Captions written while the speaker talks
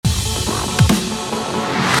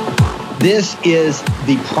This is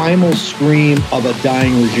the primal scream of a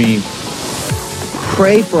dying regime.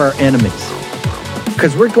 Pray for our enemies,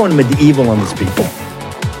 because we're going medieval on these people.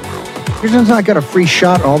 You're not got a free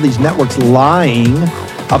shot on all these networks lying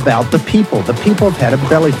about the people. The people have had a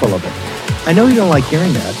belly full of it. I know you don't like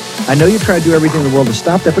hearing that. I know you try to do everything in the world to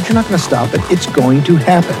stop that, but you're not going to stop it. It's going to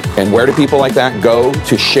happen. And where do people like that go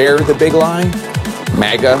to share the big lie?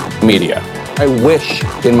 MAGA media. I wish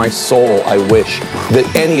in my soul, I wish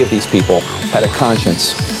that any of these people had a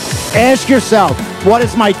conscience. Ask yourself, what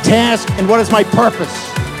is my task and what is my purpose?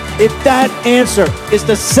 If that answer is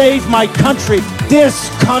to save my country, this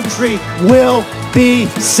country will be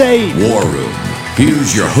saved. War Room.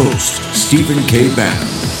 Here's your host, Stephen K.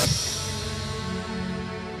 Bannon.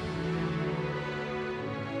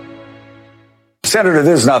 Senator,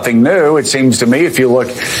 there's nothing new. It seems to me, if you look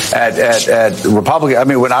at Republican, I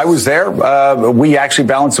mean, when I was there, we actually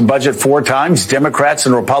balanced the budget 4 times. Democrats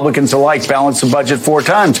and Republicans alike balanced the budget 4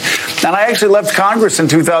 times. And I actually left Congress in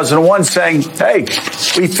 2001 saying, hey,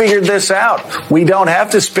 we figured this out. We don't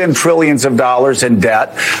have to spend trillions of dollars in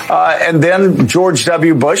debt. And then George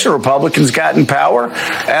W. Bush and Republicans got in power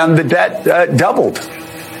and the debt doubled.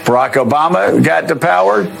 Barack Obama got to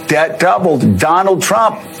power, debt doubled. Donald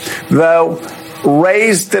Trump, though,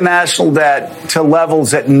 raised the national debt to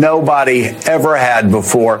levels that nobody ever had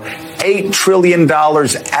before. $8 trillion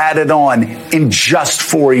added on in just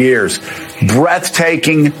 4 years.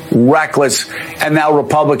 Breathtaking, reckless, and now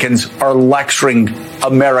Republicans are lecturing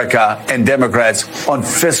America and Democrats on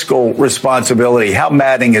fiscal responsibility. How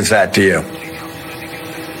maddening is that to you?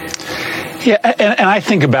 Yeah, and I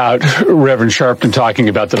think about Reverend Sharpton talking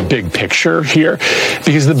about the big picture here,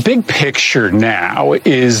 because the big picture now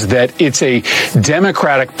is that it's a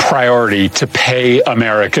Democratic priority to pay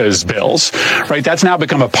America's bills, right? That's now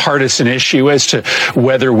become a partisan issue as to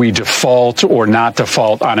whether we default or not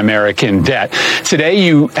default on American debt. Today,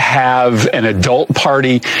 you have an adult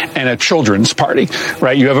party and a children's party,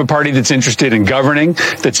 right? You have a party that's interested in governing,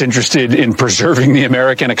 that's interested in preserving the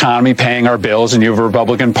American economy, paying our bills, and you have a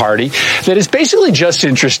Republican Party that is basically just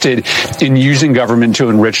interested in using government to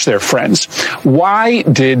enrich their friends. Why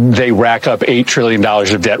did they rack up $8 trillion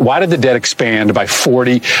of debt? Why did the debt expand by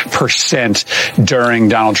 40% during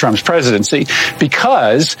Donald Trump's presidency?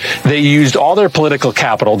 Because they used all their political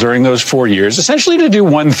capital during those 4 years essentially to do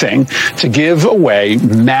one thing, to give away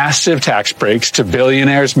massive tax breaks to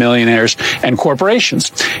billionaires, millionaires, and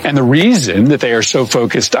corporations. And the reason that they are so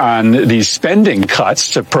focused on these spending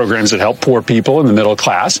cuts to programs that help poor people in the middle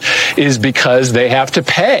class is because they have to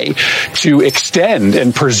pay to extend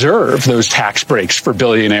and preserve those tax breaks for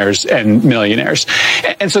billionaires and millionaires.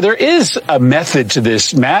 And so there is a method to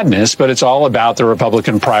this madness, but it's all about the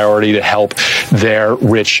Republican priority to help their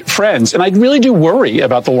rich friends. And I really do worry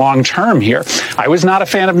about the long term here. I was not a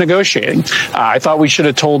fan of negotiating. I thought we should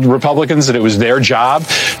have told Republicans that it was their job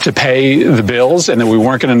to pay the bills and that we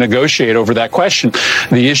weren't going to negotiate over that question.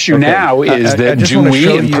 The issue now is that do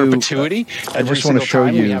we in perpetuity? I just want to show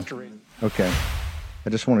you. Okay.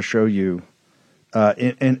 I just want to show you.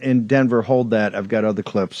 In Denver, hold that. I've got other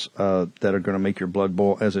clips that are going to make your blood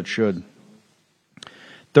boil, as it should.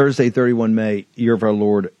 Thursday, 31 May, year of our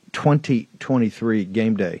Lord, 2023,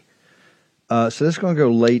 game day. So this is going to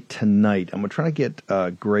go late tonight. I'm going to try to get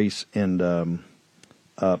Grace and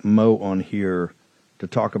Mo on here to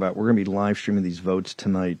talk about. We're going to be live streaming these votes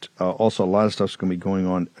tonight. Also, a lot of stuff's going to be going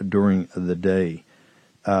on during the day.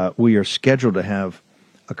 We are scheduled to have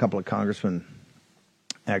a couple of congressmen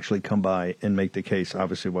actually come by and make the case,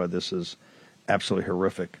 obviously, why this is absolutely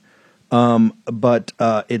horrific. But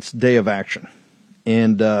it's day of action.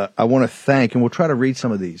 And I want to thank, and we'll try to read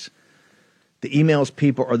some of these, the emails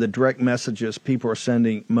people or the direct messages people are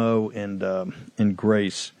sending Mo and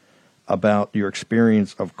Grace about your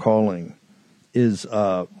experience of calling is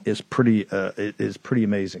pretty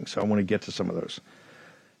amazing. So I want to get to some of those.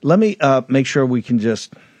 Let me make sure we can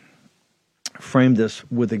just frame this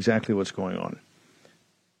with exactly what's going on.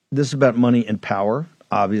 This is about money and power,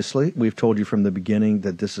 obviously. We've told you from the beginning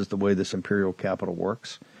that this is the way this imperial capital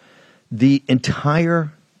works. The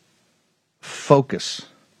entire focus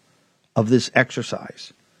of this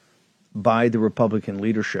exercise by the Republican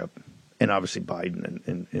leadership, and obviously Biden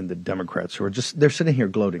and the Democrats who are they're sitting here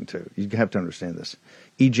gloating too. You have to understand this.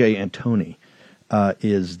 E.J. Antoni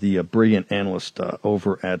is the brilliant analyst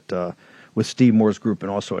over at with Steve Moore's group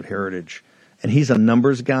and also at Heritage. And he's a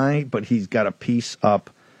numbers guy, but he's got a piece up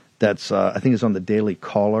that's, I think is on the Daily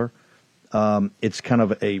Caller. It's kind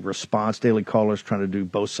of a response. Daily Caller's trying to do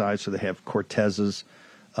both sides. So they have Cortez's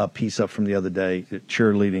piece up from the other day,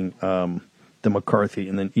 cheerleading the McCarthy.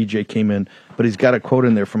 And then EJ came in. But he's got a quote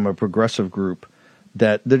in there from a progressive group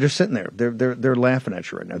that they're just sitting there. They're laughing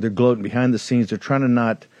at you right now. They're gloating behind the scenes. They're trying to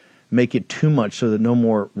not make it too much so that no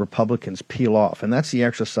more Republicans peel off. And that's the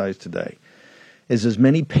exercise today, is as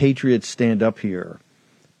many patriots stand up here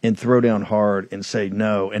and throw down hard and say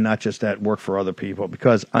no, and not just that, work for other people.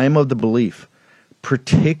 Because I am of the belief,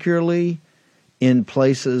 particularly in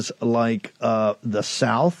places like the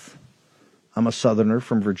South, I'm a Southerner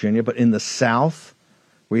from Virginia, but in the South,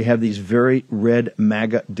 where you have these very red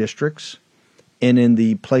MAGA districts, and in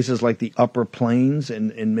the places like the Upper Plains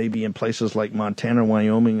and maybe in places like Montana,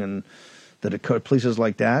 Wyoming, and the Dakota, places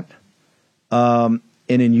like that, and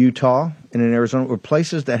in Utah and in Arizona, or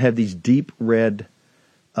places that have these deep red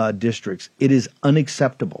districts, it is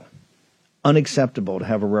unacceptable to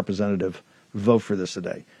have a representative vote for this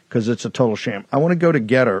today, because it's a total sham. I want to go to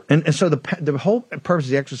Getter. And so the whole purpose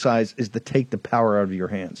of the exercise is to take the power out of your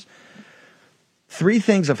hands. 3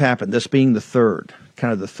 things have happened, this being the third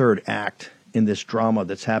act in this drama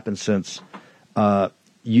that's happened since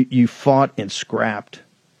you fought and scrapped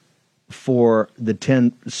for the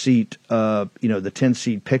 10-seat, the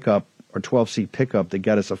 10-seat pickup or 12-seat pickup that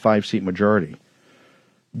got us a 5-seat majority.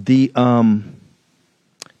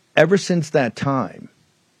 Ever since that time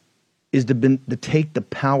is to take the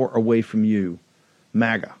power away from you,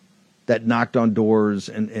 MAGA, that knocked on doors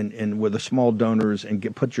and were the small donors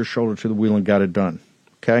and put your shoulder to the wheel and got it done.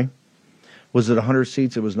 Okay? Was it 100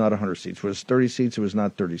 seats? It was not 100 seats. Was it 30 seats? It was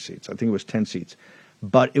not 30 seats. I think it was 10 seats.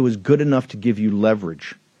 But it was good enough to give you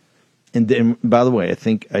leverage. And then, by the way, I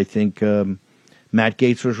think Matt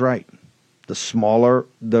Gaetz was right. The smaller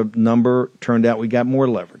the number, turned out we got more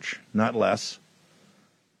leverage, not less.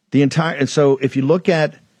 And so if you look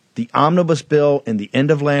at the omnibus bill in the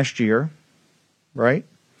end of last year, right?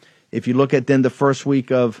 If you look at then the first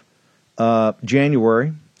week of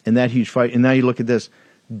January and that huge fight, and now you look at this,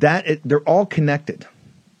 they're all connected.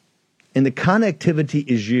 And the connectivity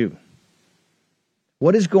is you.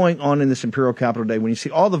 What is going on in this Imperial Capitol today when you see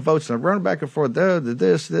all the votes and running back and forth,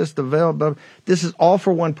 the veil, blah, this is all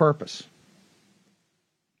for one purpose: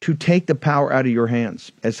 to take the power out of your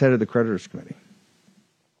hands as head of the Creditors Committee.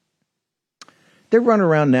 They're running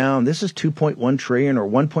around now, and this is 2.1 trillion or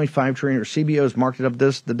 1.5 trillion, or CBO's marked it up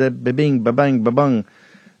this, ba-bing, ba-bang, ba-bung.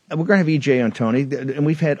 And we're going to have EJ on Tony, and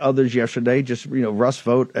we've had others yesterday, just, Russ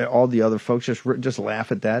Vogt, all the other folks just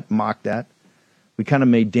laugh at that, mock that. We kind of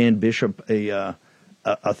made Dan Bishop a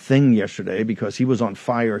thing yesterday because he was on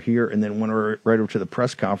fire here and then went right over to the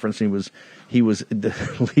press conference, and he was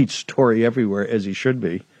the lead story everywhere, as he should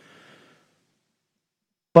be.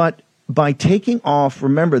 But by taking off,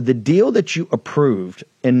 remember, the deal that you approved,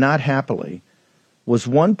 and not happily, was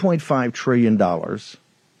 $1.5 trillion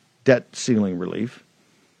debt ceiling relief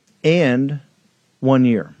and 1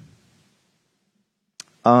 year.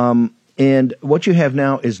 And what you have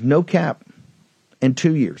now is no cap and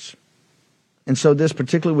 2 years. And so this,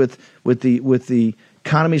 particularly with the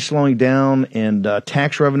economy slowing down and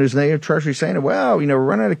tax revenues, and they have Treasury saying, well, we're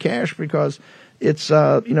running out of cash because it's,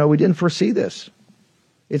 we didn't foresee this.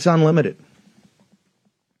 It's unlimited.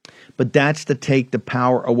 But that's to take the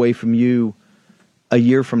power away from you a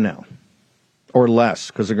year from now or less,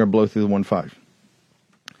 because they're going to blow through the 1.5. If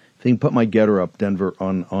you can put my Getter up, Denver,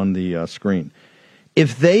 on the screen.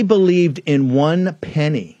 If they believed in 1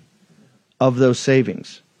 penny of those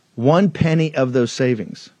savings, 1 penny of those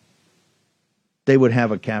savings, they would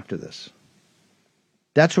have a cap to this.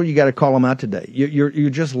 That's what you got to call them out today. You're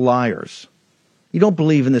just liars. You don't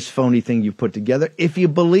believe in this phony thing you put together. If you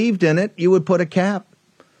believed in it, you would put a cap.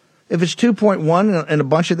 If it's 2.1 and a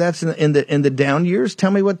bunch of that's in the down years,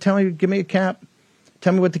 give me a cap.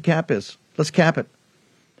 Tell me what the cap is. Let's cap it.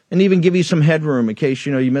 And even give you some headroom in case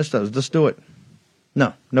you missed those. Let's do it.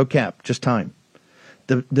 No cap, just time.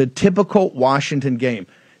 The typical Washington game.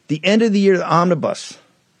 The end of the year, the omnibus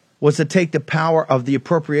was to take the power of the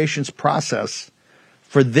appropriations process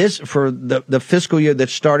for the fiscal year that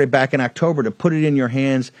started back in October, to put it in your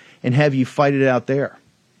hands and have you fight it out there.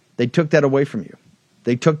 They took that away from you.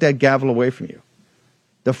 They took that gavel away from you.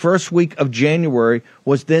 The first week of January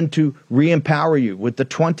was then to re-empower you with the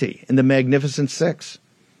 20 and the Magnificent Six,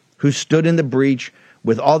 who stood in the breach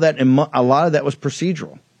with all that, and a lot of that was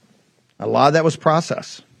procedural. A lot of that was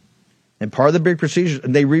process. And part of the big procedures,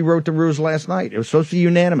 and they rewrote the rules last night. It was supposed to be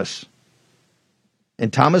unanimous.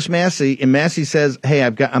 And Thomas Massey says, hey,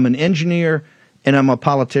 I'm an engineer and I'm a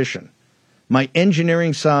politician. My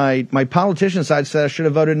engineering side, my politician side said I should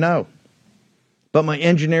have voted no. But my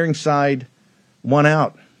engineering side won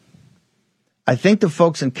out. I think the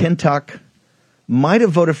folks in Kentucky might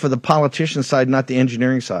have voted for the politician side, not the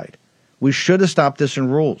engineering side. We should have stopped this in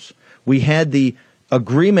rules. We had the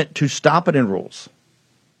agreement to stop it in rules,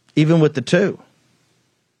 even with the two.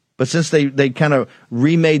 But since they kind of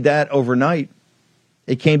remade that overnight,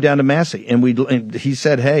 it came down to Massey. And he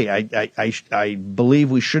said, hey, I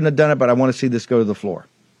believe we shouldn't have done it, but I want to see this go to the floor.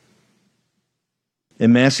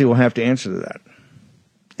 And Massey will have to answer to that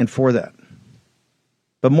and for that.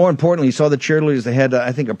 But more importantly, you saw the cheerleaders. They had,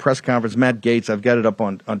 I think, a press conference. Matt Gaetz, I've got it up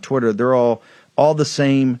on Twitter. They're all the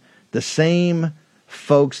same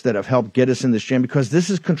folks that have helped get us in this jam, because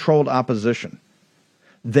this is controlled opposition.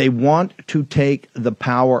 They want to take the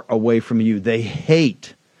power away from you. They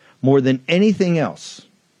hate more than anything else,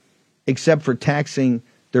 except for taxing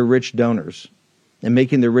their rich donors and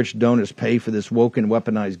making their rich donors pay for this woke and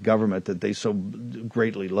weaponized government that they so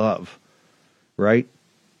greatly love, right?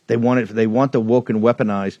 They want it. They want the woke and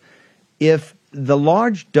weaponized. If the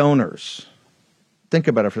large donors, think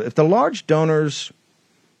about it, if the large donors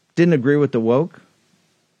didn't agree with the woke,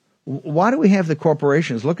 why do we have the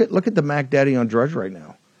corporations? Look at the Mac Daddy on Drudge right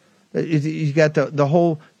now. You got the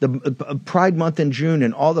whole Pride Month in June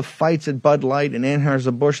and all the fights at Bud Light and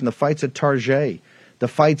Anheuser-Busch and the fights at Target, the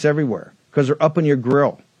fights everywhere because they're up on your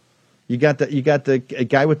grill. You got the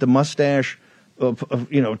guy with the mustache,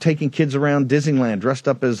 taking kids around Disneyland dressed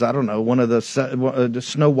up as, I don't know, one of the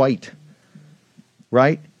Snow White,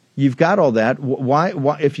 right? You've got all that.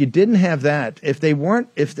 Why if you didn't have that, if the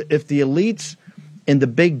elites and the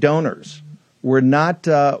big donors were not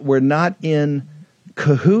in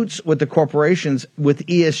cahoots with the corporations, with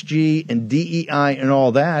ESG and DEI and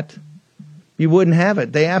all that, you wouldn't have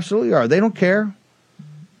it. They absolutely are. They don't care.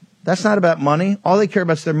 That's not about money. All they care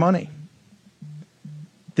about is their money.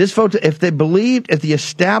 This vote, if the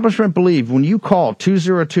establishment believed, when you call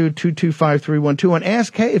 202-225-3121 and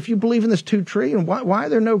ask, hey, if you believe in this $2 trillion, why are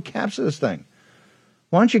there no caps to this thing?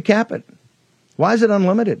 Why don't you cap it? Why is it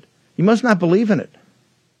unlimited? You must not believe in it.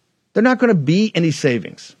 There's not going to be any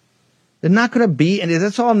savings. There's not going to be any.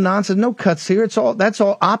 That's all nonsense. No cuts here. That's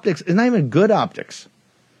all optics. It's not even good optics.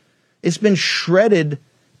 It's been shredded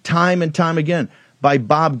time and time again by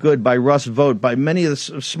Bob Good, by Russ Vogt, by many of the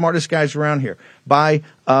smartest guys around here, by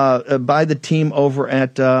the team over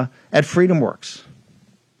at FreedomWorks,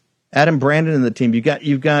 Adam Brandon and the team.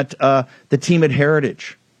 You've got the team at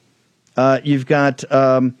Heritage. You've got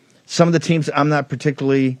some of the teams I'm not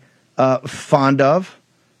particularly fond of.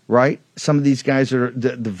 Right? Some of these guys are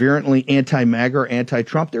the virulently anti-MAGA or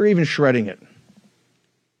anti-Trump. They're even shredding it.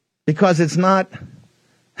 Because it's not,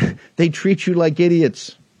 they treat you like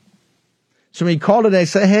idiots. So when you call today,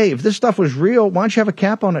 say, hey, if this stuff was real, why don't you have a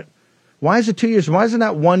cap on it? Why is it 2 years? Why is it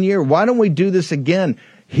not 1 year? Why don't we do this again?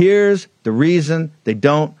 Here's the reason they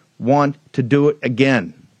don't want to do it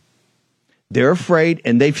again. They're afraid,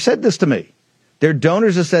 and they've said this to me. Their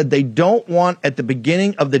donors have said they don't want at the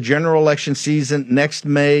beginning of the general election season next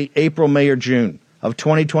April, May, or June of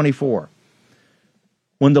 2024,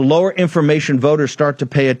 when the lower information voters start to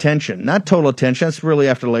pay attention, not total attention, that's really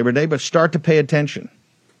after Labor Day, but start to pay attention.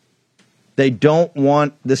 They don't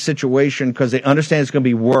want this situation because they understand it's going to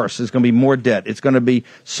be worse. It's going to be more debt. It's going to be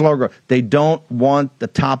slower growth. They don't want the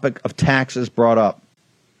topic of taxes brought up.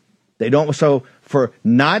 They don't. So for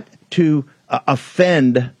not to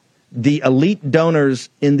offend the elite donors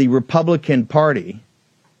in the Republican Party,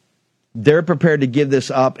 they're prepared to give this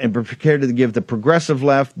up and prepared to give the progressive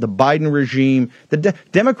left, the Biden regime. The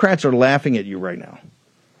Democrats are laughing at you right now.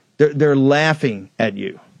 They're laughing at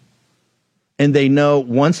you. And they know,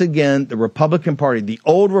 once again, the Republican Party, the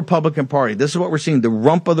old Republican Party, this is what we're seeing, the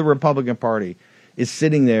rump of the Republican Party is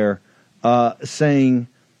sitting there saying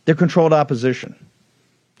they're controlled opposition,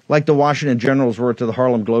 like the Washington Generals were to the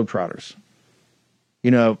Harlem Globetrotters.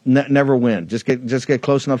 Never win. Just get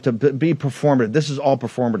close enough to be performative. This is all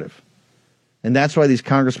performative. And that's why these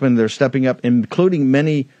congressmen, they're stepping up, including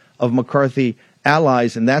many of McCarthy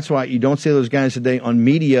allies. And that's why you don't see those guys today on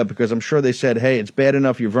media, because I'm sure they said, hey, it's bad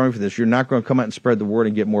enough you're voting for this. You're not going to come out and spread the word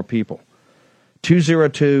and get more people.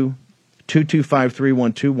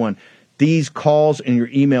 202-225-3121. These calls and your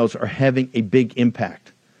emails are having a big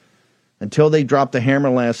impact. Until they dropped the hammer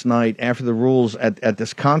last night after the rules at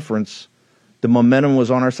this conference, the momentum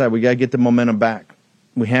was on our side. We got to get the momentum back.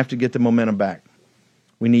 We have to get the momentum back.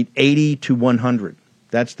 We need 80 to 100.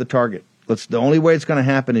 That's the target. The only way it's going to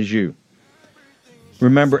happen is you.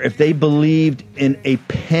 Remember, if they believed in a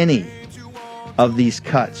penny of these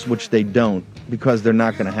cuts, which they don't, because they're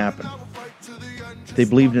not going to happen. If they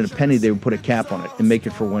believed in a penny, they would put a cap on it and make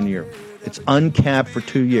it for 1 year. It's uncapped for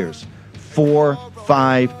 2 years. $4,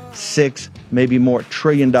 $5, $6, maybe more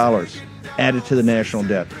 $trillion added to the national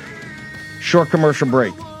debt. Short commercial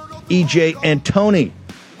break. EJ and Tony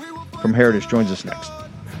from Heritage joins us next.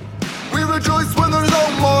 We rejoice when there's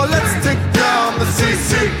no more. Let's take down the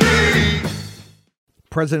CCP.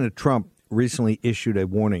 President Trump recently issued a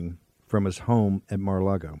warning from his home at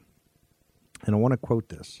Mar-a-Lago. And I want to quote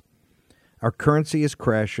this. Our currency is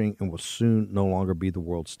crashing and will soon no longer be the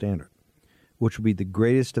world standard, which will be the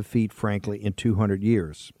greatest defeat, frankly, in 200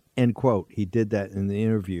 years. End quote. He did that in the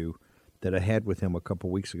interview that I had with him a couple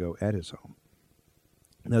weeks ago at his home.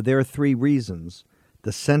 Now, there are three reasons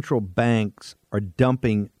the central banks are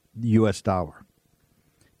dumping the U.S. dollar.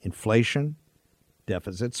 Inflation,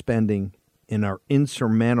 deficit spending, and our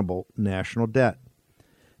insurmountable national debt.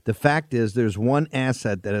 The fact is there's one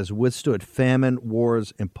asset that has withstood famine,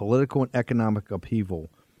 wars, and political and economic upheaval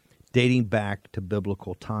dating back to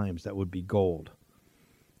biblical times. That would be gold.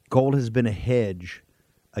 Gold has been a hedge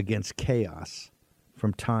against chaos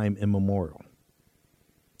from time immemorial.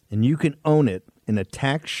 And you can own it in a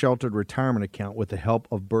tax-sheltered retirement account with the help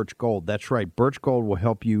of Birch Gold. That's right. Birch Gold will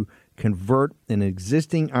help you convert an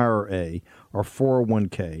existing IRA or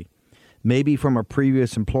 401k, maybe from a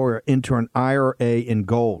previous employer, into an IRA in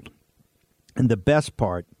gold. And the best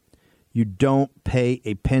part, you don't pay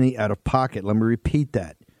a penny out of pocket. Let me repeat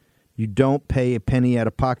that. You don't pay a penny out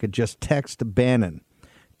of pocket. Just text Bannon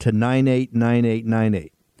to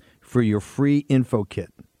 989898 for your free info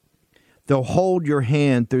kit. They'll hold your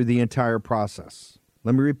hand through the entire process.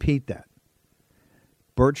 Let me repeat that.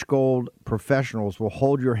 Birch Gold professionals will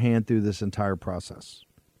hold your hand through this entire process.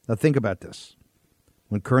 Now think about this.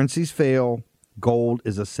 When currencies fail, gold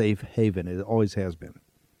is a safe haven. It always has been.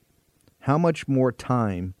 How much more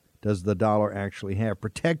time does the dollar actually have?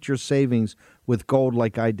 Protect your savings with gold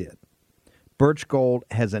like I did. Birch Gold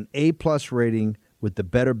has an A-plus rating with the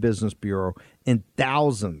Better Business Bureau and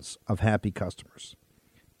thousands of happy customers.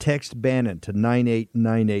 Text Bannon to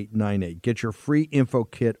 989898. Get your free info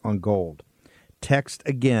kit on gold. Text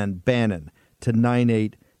again Bannon to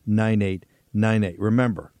 989898.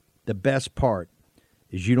 Remember, the best part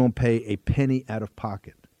is you don't pay a penny out of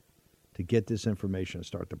pocket to get this information and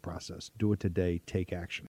start the process. Do it today. Take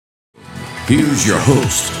action. Here's your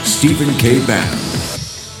host, Stephen K. Bannon.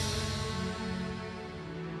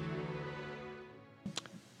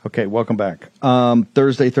 Okay, welcome back.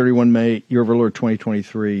 Thursday, 31 May, Year of our Lord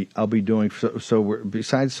 2023. I'll be doing,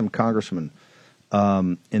 besides some congressmen,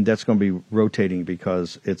 and that's going to be rotating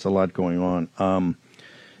because it's a lot going on.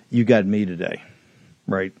 You got me today,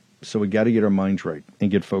 right? So we got to get our minds right and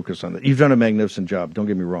get focused on that. You've done a magnificent job. Don't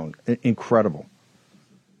get me wrong. Incredible.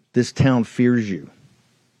 This town fears you.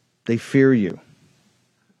 They fear you,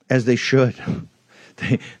 as they should.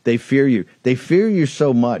 They fear you. They fear you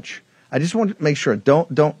so much. I just want to make sure,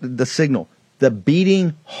 the signal, the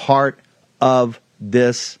beating heart of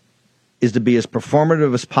this is to be as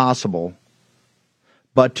performative as possible,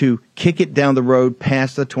 but to kick it down the road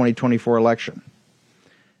past the 2024 election.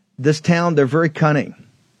 This town, they're very cunning,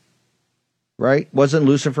 right? Wasn't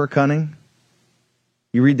Lucifer cunning?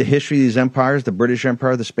 You read the history of these empires, the British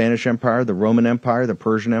Empire, the Spanish Empire, the Roman Empire, the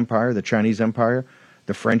Persian Empire, the Chinese Empire,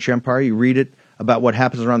 the French Empire. You read it about what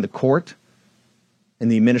happens around the court in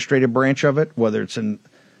the administrative branch of it, whether it's in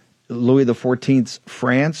Louis XIV's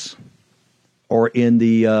France or in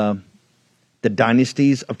the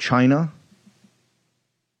dynasties of China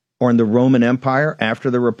or in the Roman Empire after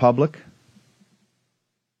the Republic.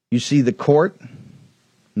 You see the court,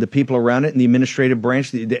 the people around it, and the administrative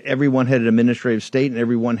branch. Everyone had an administrative state, and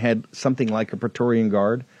everyone had something like a Praetorian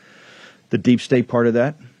Guard, the deep state part of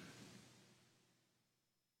that.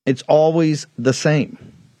 It's always the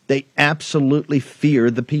same. They absolutely fear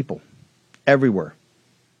the people everywhere.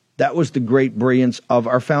 That was the great brilliance of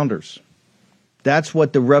our founders. That's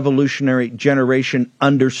what the revolutionary generation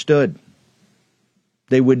understood.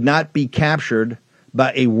 They would not be captured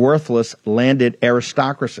by a worthless landed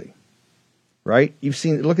aristocracy, right? You've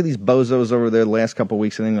seen, look at these bozos over there the last couple of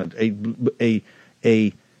weeks in England.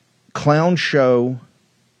 A clown show,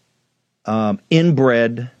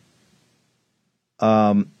 inbred,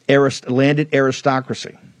 landed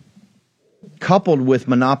aristocracy, coupled with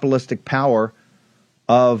monopolistic power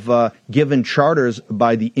of given charters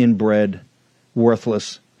by the inbred,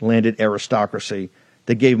 worthless, landed aristocracy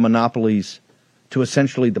that gave monopolies to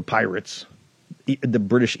essentially the pirates, the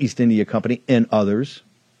British East India Company, and others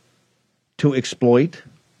to exploit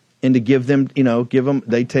and to give them,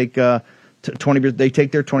 they take 20%. They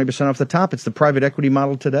take their 20% off the top. It's the private equity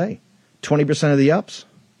model today. 20% of the ups.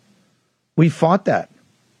 We fought that.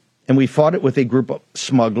 And we fought it with a group of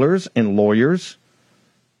smugglers and lawyers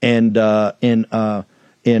and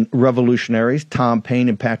revolutionaries, Tom Paine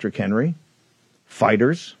and Patrick Henry,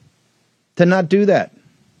 fighters, to not do that.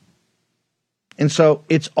 And so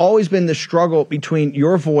it's always been the struggle between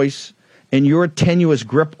your voice and your tenuous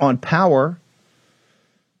grip on power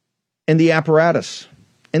and the apparatus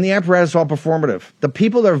And the apparatus is all performative. The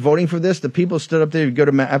people that are voting for this, the people stood up there.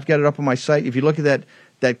 I've got it up on my site. If you look at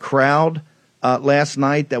that crowd last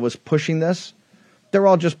night that was pushing this, they're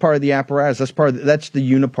all just part of the apparatus. That's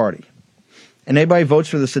the uniparty. And anybody who votes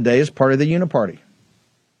for this today is part of the uniparty.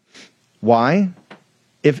 Why?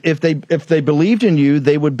 If they believed in you,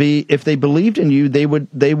 they would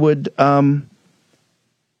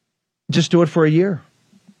just do it for a year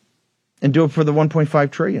and do it for the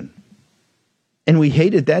 1.5 trillion. And we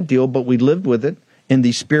hated that deal, but we lived with it in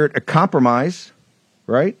the spirit of compromise,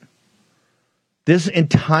 right? This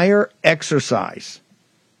entire exercise,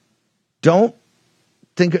 don't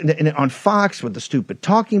think on Fox with the stupid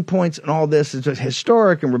talking points and all this is just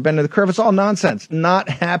historic and we're bending the curve. It's all nonsense. Not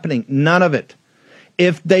happening. None of it.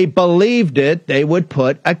 If they believed it, they would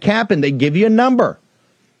put a cap in. They give you a number.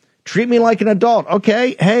 Treat me like an adult.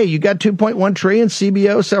 Okay, hey, you got 2.1 trillion,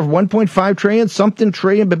 CBO, 1.5 trillion, something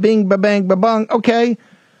trillion, ba-bing, ba-bang, ba-bung. Okay,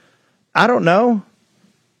 I don't know.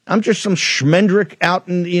 I'm just some schmendrick out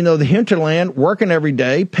in, the hinterland, working every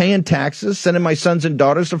day, paying taxes, sending my sons and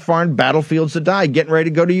daughters to foreign battlefields to die, getting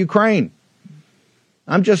ready to go to Ukraine.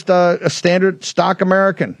 I'm just a standard stock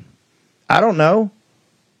American. I don't know.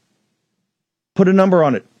 Put a number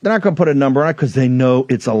on it. They're not going to put a number on it because they know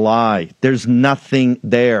it's a lie. There's nothing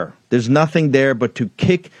there. There's nothing there but to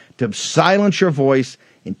silence your voice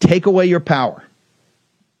and take away your power.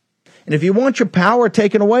 And if you want your power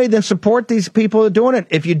taken away, then support these people who are doing it.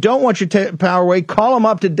 If you don't want your power away, call them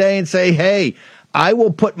up today and say, hey, I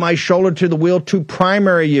will put my shoulder to the wheel to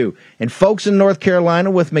primary you. And folks in North Carolina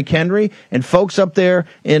with McHenry and folks up there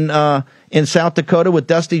in South Dakota with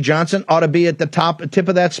Dusty Johnson ought to be at the tip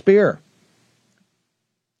of that spear.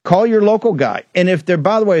 Call your local guy. And if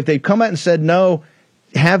they come out and said no,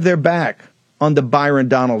 have their back on the Byron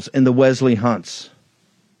Donalds and the Wesley Hunts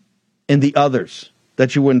and the others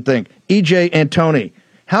that you wouldn't think. EJ and Tony,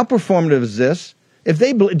 how performative is this?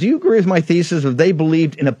 Do you agree with my thesis? If they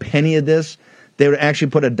believed in a penny of this, they would actually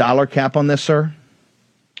put a dollar cap on this, sir?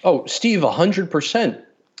 Oh, Steve, 100%.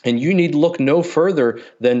 And you need look no further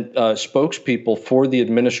than spokespeople for the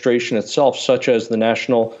administration itself, such as the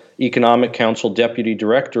National Economic Council Deputy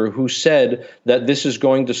Director, who said that this is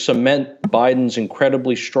going to cement Biden's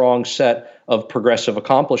incredibly strong set of progressive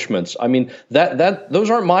accomplishments. I mean, those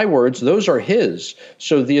aren't my words, those are his.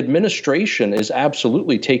 So the administration is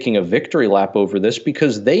absolutely taking a victory lap over this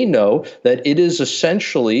because they know that it is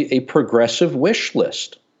essentially a progressive wish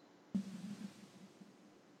list.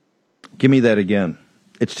 Give me that again.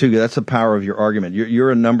 It's too good. That's the power of your argument.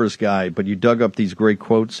 You're a numbers guy, but you dug up these great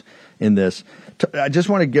quotes in this. I just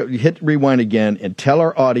want to hit rewind again and tell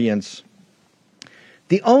our audience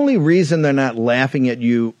the only reason they're not laughing at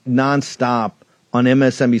you nonstop on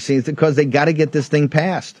MSNBC is because they got to get this thing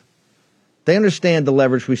passed. They understand the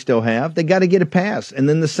leverage we still have. They got to get it passed. And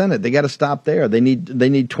then the Senate, they got to stop there. They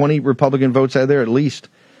need 20 Republican votes out of there at least.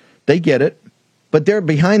 They get it. But they're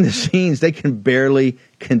behind the scenes. They can barely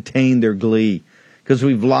contain their glee. Because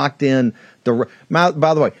we've locked in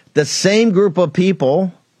by the way, the same group of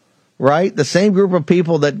people, right? The same group of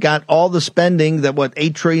people that got all the spending that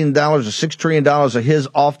 $8 trillion or $6 trillion of his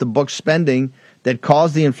off the book spending that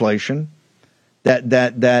caused the inflation, that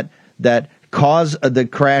caused the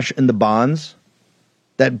crash in the bonds,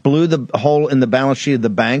 that blew the hole in the balance sheet of the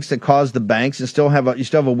banks, that caused the banks and you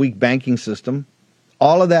still have a weak banking system.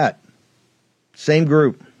 All of that, same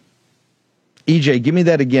group. EJ, give me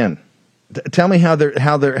that again. Tell me how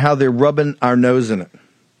they're rubbing our nose in it.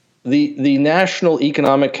 The National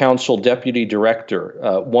Economic Council Deputy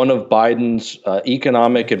Director, one of Biden's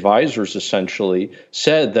economic advisors, essentially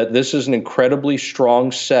said that this is an incredibly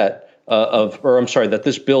strong set that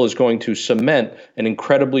this bill is going to cement an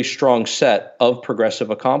incredibly strong set of progressive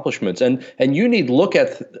accomplishments. And you need look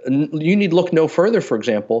no further, for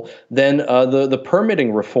example, than the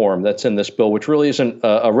permitting reform that's in this bill, which really isn't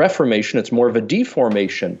a reformation. It's more of a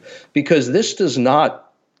deformation, because this does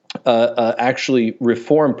not actually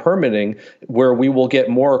reform permitting where we will get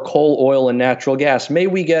more coal, oil, and natural gas. May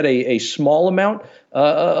we get a small amount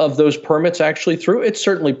of those permits actually through? It's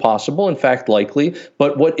certainly possible, in fact, likely.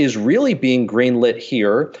 But what is really being greenlit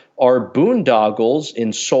here are boondoggles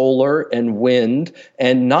in solar and wind,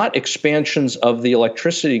 and not expansions of the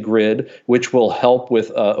electricity grid, which will help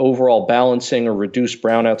with overall balancing or reduce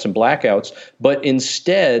brownouts and blackouts, but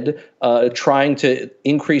instead trying to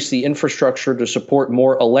increase the infrastructure to support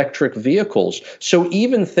more electric vehicles. So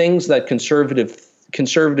even things that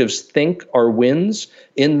conservatives think are wins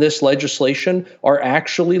in this legislation are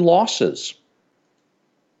actually losses.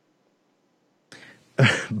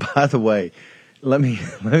 By the way, let me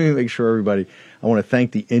make sure everybody, I want to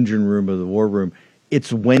thank the engine room of the war room.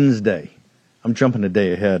 It's Wednesday. I'm jumping a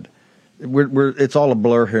day ahead. It's all a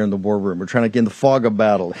blur here in the war room. We're trying to get in the fog of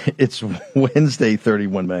battle. It's Wednesday,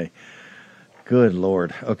 31 May. Good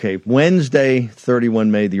Lord. Okay, Wednesday,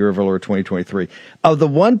 31 May, the year of our Lord 2023. Of the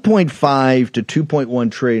 1.5 to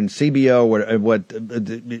 2.1 trillion CBO,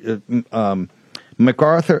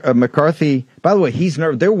 McCarthy, by the way, he's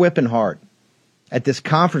nervous. They're whipping hard. At this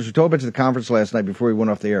conference, we told about the conference last night before we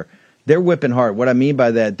went off the air. They're whipping hard. What I mean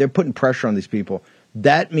by that, they're putting pressure on these people.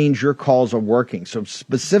 That means your calls are working. So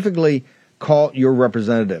specifically, call your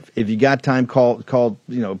representative. If you got time, call.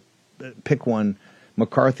 Pick one.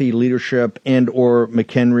 McCarthy leadership and or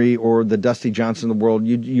McHenry or the Dusty Johnson of the world.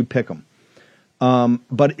 You pick them.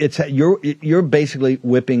 But you're basically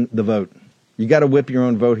whipping the vote. You got to whip your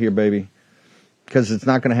own vote here, baby, because it's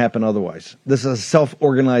not going to happen otherwise. This is a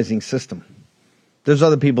self-organizing system. There's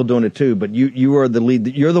other people doing it too, but you are the lead.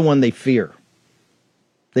 You're the one they fear.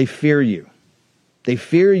 They fear you. They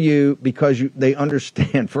fear you because they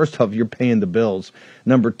understand, first off, you're paying the bills.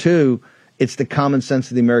 Number two, it's the common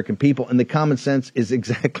sense of the American people, and the common sense is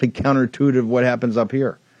exactly counterintuitive of what happens up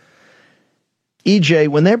here. EJ,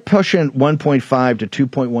 when they're pushing $1.5 to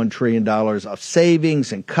 $2.1 trillion of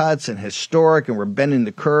savings and cuts and historic, and we're bending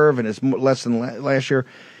the curve, and it's less than last year,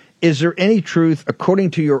 is there any truth,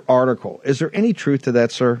 according to your article, is there any truth to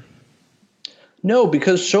that, sir? No,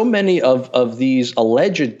 because so many of these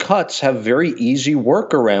alleged cuts have very easy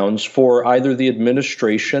workarounds for either the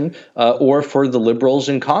administration or for the liberals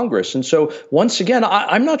in Congress. And so, once again,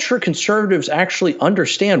 I'm not sure conservatives actually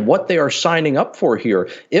understand what they are signing up for here.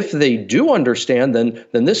 If they do understand, then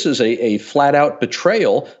this is a flat-out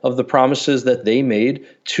betrayal of the promises that they made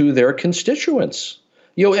to their constituents.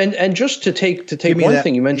 And just to take one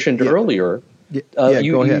thing you mentioned earlier.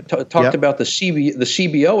 You talked about the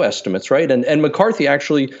CBO estimates, right? And McCarthy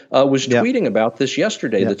actually was tweeting about this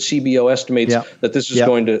yesterday, that CBO estimates that this is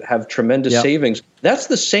going to have tremendous savings. That's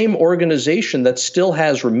the same organization that still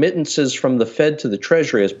has remittances from the Fed to the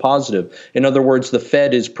Treasury as positive. In other words, the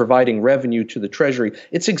Fed is providing revenue to the Treasury.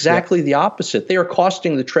 It's exactly the opposite. They are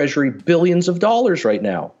costing the Treasury billions of dollars right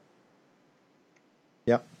now.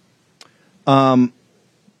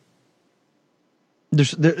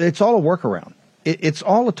 It's all a workaround. It's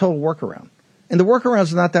all a total workaround. And the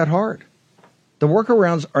workarounds are not that hard. The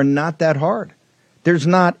workarounds are not that hard. There's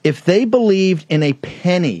not, if they believed in a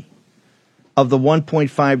penny of the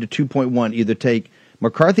 1.5 to 2.1, either take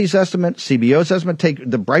McCarthy's estimate, CBO's estimate, take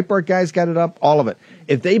the Breitbart guys got it up, all of it.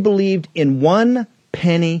 If they believed in 1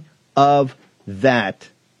 penny of that,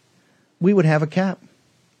 we would have a cap.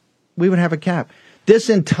 We would have a cap.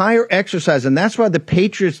 This entire exercise, and that's why the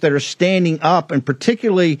patriots that are standing up, and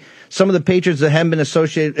particularly some of the patriots that haven't been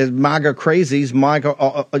associated as MAGA crazies,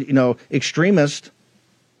 MAGA, extremists,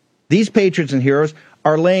 these patriots and heroes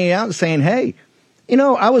are laying out and saying, hey,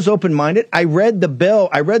 I was open-minded. I read the bill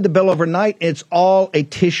overnight. It's all a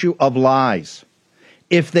tissue of lies.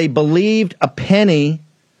 If they believed a penny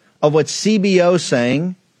of what CBO is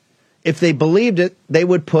saying, if they believed it, they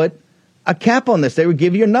would put a cap on this. They would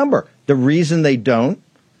give you a number. The reason they don't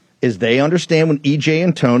is they understand when EJ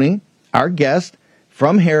and Tony, our guest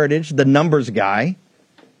from Heritage, the numbers guy,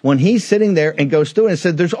 when he's sitting there and goes through it and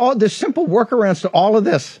said, there's simple workarounds to all of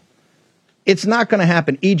this. It's not going to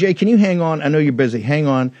happen. EJ, can you hang on? I know you're busy. Hang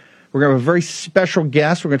on. We're going to have a very special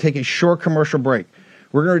guest. We're going to take a short commercial break.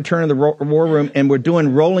 We're going to return to the war room, and we're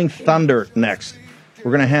doing Rolling Thunder next.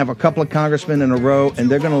 We're going to have a couple of congressmen in a row,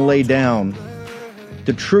 and they're going to lay down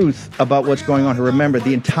the truth about what's going on here. Remember,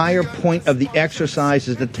 the entire point of the exercise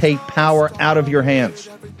is to take power out of your hands,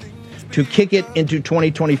 to kick it into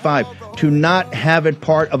 2025, to not have it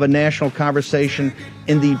part of a national conversation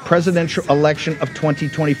in the presidential election of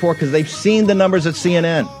 2024, because they've seen the numbers at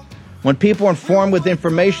CNN. When people are informed with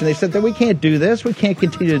information, they said that we can't do this. We can't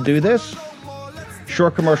continue to do this.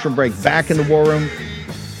 Short commercial break. Back in the war room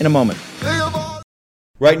in a moment.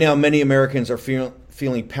 Right now, many Americans are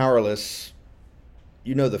feeling powerless.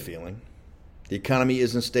 You know the feeling. The economy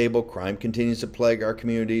isn't stable, crime continues to plague our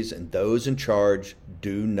communities, and those in charge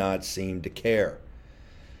do not seem to care.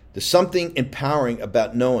 There's something empowering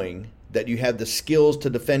about knowing that you have the skills to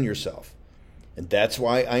defend yourself. And that's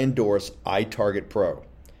why I endorse iTarget Pro.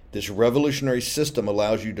 This revolutionary system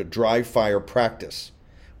allows you to dry fire practice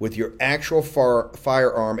with your actual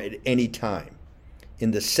firearm at any time, in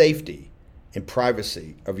the safety and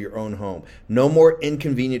privacy of your own home. No more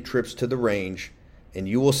inconvenient trips to the range, and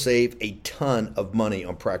you will save a ton of money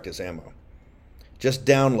on practice ammo. Just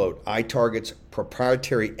download iTarget's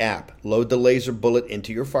proprietary app, load the laser bullet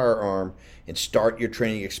into your firearm, and start your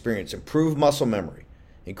training experience. Improve muscle memory,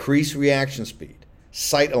 increase reaction speed,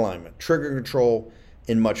 sight alignment, trigger control,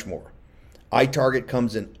 and much more. iTarget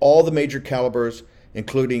comes in all the major calibers,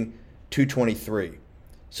 including .223,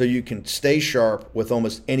 so you can stay sharp with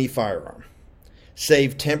almost any firearm.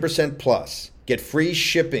 Save 10% plus. Get free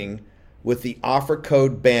shipping with the offer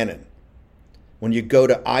code Bannon when you go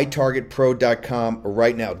to itargetpro.com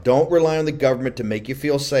right now. Don't rely on the government to make you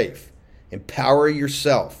feel safe. Empower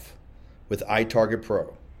yourself with iTarget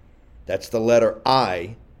Pro. That's the letter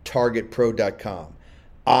I, targetpro.com.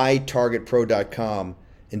 itargetpro.com,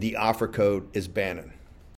 and the offer code is Bannon.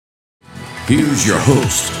 Here's your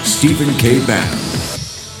host, Stephen K. Bannon.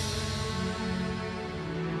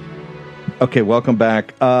 Okay, welcome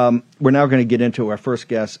back. We're now going to get into our first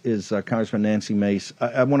guest is Congressman Nancy Mace.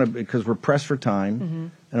 I want to, because we're pressed for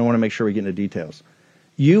time, and I want to make sure we get into details.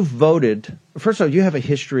 You voted, first of all, you have a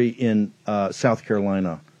history in South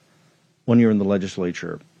Carolina when you were in the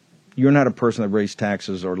legislature. You're not a person that raised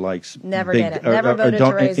taxes or likes Never big, did it. Never voted to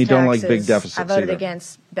raise taxes. You don't like big deficits I voted either.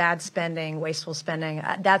 against bad spending, wasteful spending.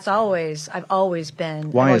 I've always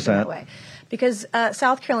been. Why is that? Way. Because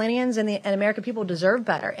South Carolinians and American people deserve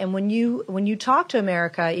better. And when you talk to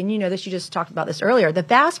America, and you know this, you just talked about this earlier, the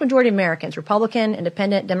vast majority of Americans, Republican,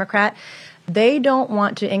 Independent, Democrat, they don't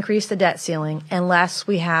want to increase the debt ceiling unless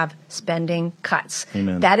we have spending cuts.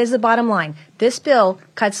 Amen. That is the bottom line. This bill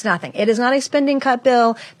cuts nothing. It is not a spending cut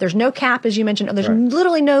bill. There's no cap, as you mentioned. There's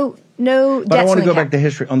literally no debt But I want to go cap. back to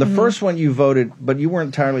history. On the first one, you voted, but you weren't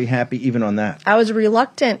entirely happy even on that. I was a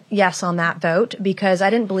reluctant yes on that vote because I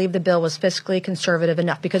didn't believe the bill was fiscally conservative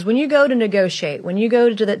enough. Because when you go to negotiate, when you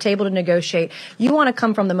go to the table to negotiate, you want to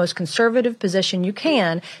come from the most conservative position you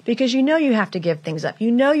can because you know you have to give things up. You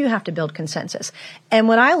know you have to build consensus. And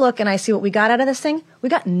when I look and I see what we got out of this thing, we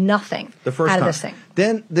got nothing The first out time. of this thing.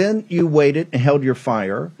 Then you waited and held your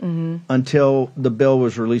fire until the bill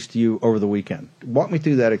was released to you over the weekend. Walk me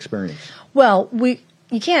through that experience. Well,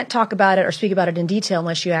 you can't talk about it or speak about it in detail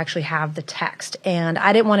unless you actually have the text. And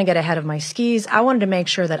I didn't want to get ahead of my skis. I wanted to make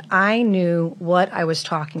sure that I knew what I was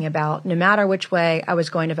talking about, no matter which way I was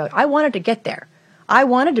going to vote. I wanted to get there. I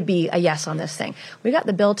wanted to be a yes on this thing. We got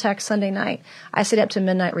the bill text Sunday night. I stayed up to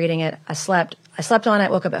midnight reading it. I slept on it,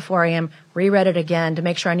 woke up at 4 a.m., reread it again to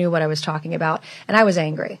make sure I knew what I was talking about. And I was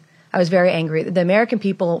angry. I was very angry. The American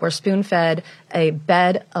people were spoon-fed a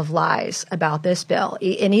bed of lies about this bill.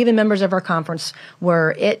 And even members of our conference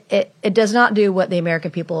were, it does not do what the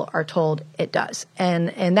American people are told it does.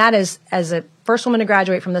 And that is, as a first woman to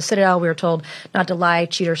graduate from the Citadel, we were told not to lie,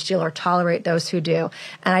 cheat, or steal, or tolerate those who do.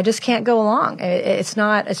 And I just can't go along. It's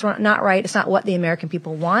not right. It's not what the American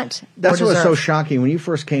people want. That's or what was deserve. so shocking. When you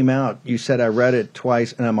first came out, you said, I read it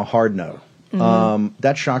twice and I'm a hard no.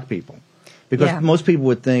 That shocked people. Because most people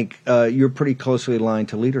would think you're pretty closely aligned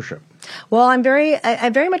to leadership. Well, I'm very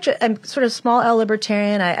much I'm sort of small L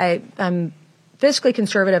libertarian. I'm fiscally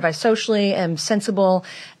conservative. I socially am sensible,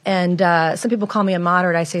 and some people call me a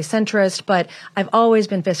moderate. I say centrist, but I've always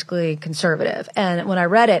been fiscally conservative. And when I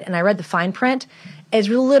read it, and I read the fine print, it's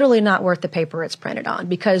literally not worth the paper it's printed on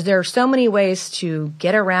because there are so many ways to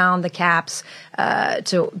get around the caps.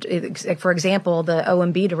 For example, the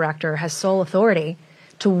OMB director has sole authority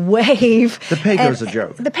to waive. The PAYGO is a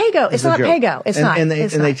joke. The PAYGO. It's not PAYGO. It's not. And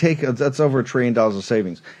they take, that's over $1 trillion of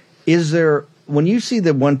savings. Is there, when you see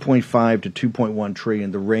the 1.5 to 2.1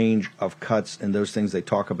 trillion, the range of cuts and those things they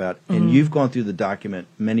talk about, and you've gone through the document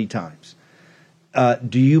many times,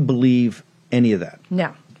 do you believe any of that?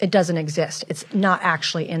 No. It doesn't exist. It's not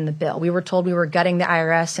actually in the bill. We were told we were gutting the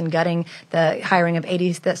IRS and gutting the hiring of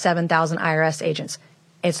 87,000 IRS agents.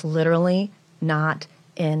 It's literally not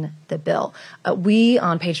in the bill. We,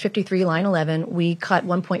 on page 53, line 11, we cut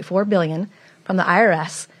 $1.4 billion from the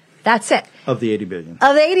IRS. That's it. Of the $80 billion.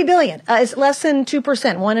 Of the $80 billion. It's less than 2%,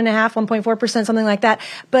 1.5%, 1.4%, something like that.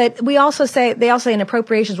 But they also say in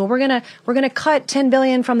appropriations, well, we're gonna cut $10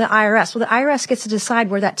 billion from the IRS. Well, the IRS gets to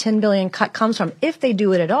decide where that $10 billion cut comes from, if they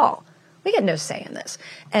do it at all. We get no say in this.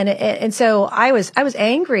 And so I was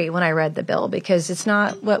angry when I read the bill because it's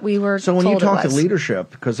not what we were told it was. So when you talk to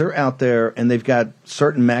leadership, because they're out there and they've got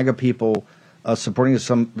certain MAGA people supporting it,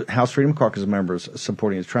 some House Freedom Caucus members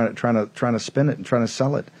supporting it, trying to spin it and trying to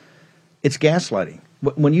sell it. It's gaslighting.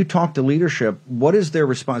 When you talk to leadership, what is their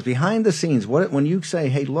response behind the scenes? When you say,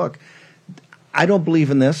 "Hey, look, I don't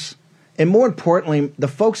believe in this," and more importantly, the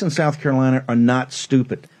folks in South Carolina are not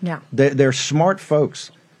stupid. No, they're smart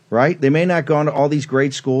folks. Right? They may not go to all these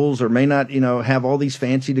great schools or may not, have all these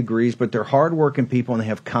fancy degrees, but they're hardworking people and they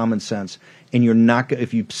have common sense. And you're not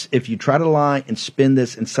if you try to lie and spin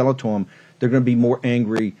this and sell it to them, they're going to be more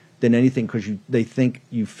angry than anything because they think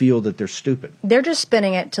you feel that they're stupid. They're just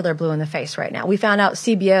spinning it till they're blue in the face right now. We found out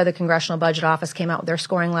CBO, the Congressional Budget Office, came out with their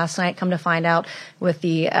scoring last night. Come to find out with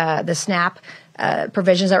the SNAP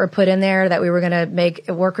provisions that were put in there that we were going to make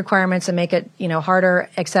work requirements and make it, harder,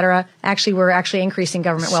 et cetera. Actually, we're actually increasing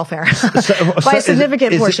government welfare by a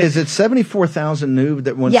significant portion. Is it 74,000 new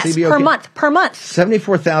that when yes, CBO per month.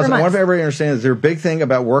 74,000. I want everybody to understand is there a big thing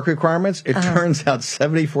about work requirements? It turns out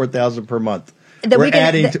 74,000 per month. We're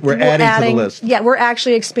adding to the list. Yeah, we're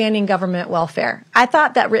actually expanding government welfare. I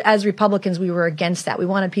thought that as Republicans, we were against that. We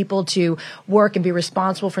wanted people to work and be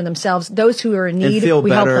responsible for themselves. Those who are in need, and feel we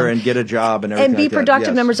better help them. and get a job and everything and be like productive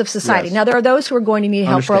that. Yes. members of society. Yes. Now, there are those who are going to need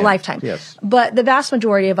help for a lifetime. Yes. But the vast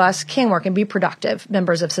majority of us can work and be productive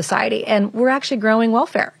members of society. And we're actually growing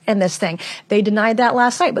welfare in this thing. They denied that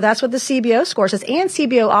last night, but that's what the CBO score says. And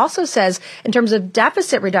CBO also says, in terms of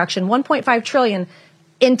deficit reduction, $1.5 trillion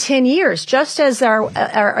in 10 years, just as our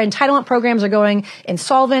entitlement programs are going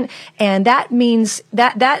insolvent. And that means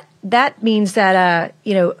that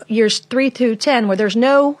years 3 through 10 where there's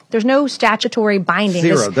no statutory binding.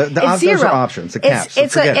 Zero. Those are options. The caps.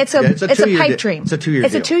 It's a pipe dream. It's a 2-year deal.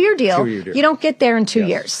 It's a 2-year deal. You don't get there in 2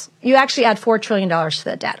 years. You actually add $4 trillion to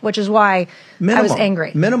the debt, which is why I was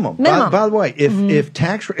angry. Minimum. By the way, if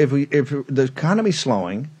the economy's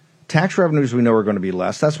slowing, tax revenues we know are going to be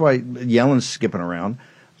less. That's why Yellen's skipping around.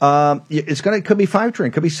 It could be $5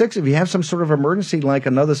 trillion, could be $6 trillion. If you have some sort of emergency like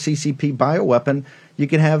another CCP bioweapon, you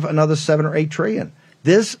can have another $7 or $8 trillion.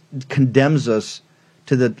 This condemns us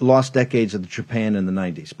to the lost decades of Japan in the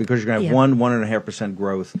 90s because you're going to have 1.5%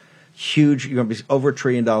 growth, huge. You're going to be over $1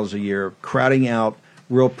 trillion a year, crowding out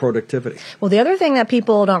real productivity. Well, the other thing that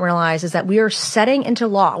people don't realize is that we are setting into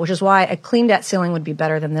law, which is why a clean debt ceiling would be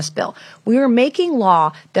better than this bill. We are making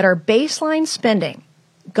law that our baseline spending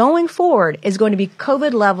going forward is going to be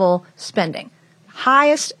COVID level spending.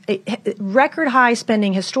 Highest, record high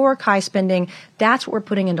spending, historic high spending. That's what we're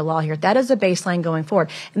putting into law here. That is the baseline going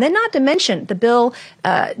forward. And then not to mention the bill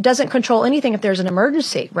doesn't control anything if there's an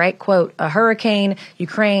emergency, right? Quote, a hurricane,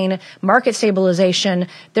 Ukraine, market stabilization.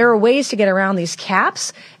 There are ways to get around these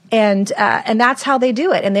caps. And that's how they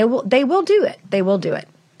do it. And they will do it. They will do it.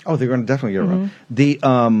 Oh, they're going to definitely get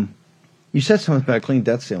around. You said something about a clean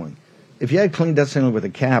debt ceiling. If you had a clean debt ceiling with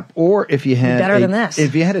a cap, or if you had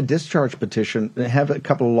if you had a discharge petition, have a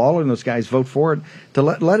couple of lawless guys vote for it to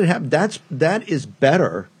let it happen. That is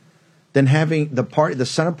better than having the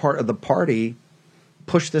Senate part of the party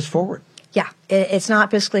push this forward. Yeah, it's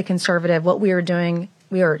not fiscally conservative. What we are doing,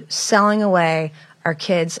 we are selling away our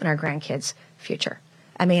kids and our grandkids' future.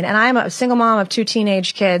 I mean, and I'm a single mom of 2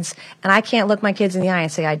 teenage kids, and I can't look my kids in the eye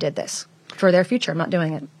and say I did this for their future. I'm not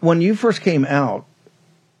doing it. When you first came out,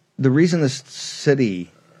 the reason this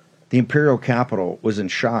city, the imperial capital, was in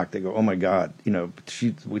shock, they go, oh my God,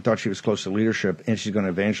 we thought she was close to leadership and she's going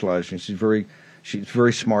to evangelize, and she's very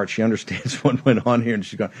smart. She understands what went on here, and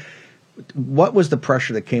she's going. What was the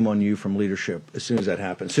pressure that came on you from leadership as soon as that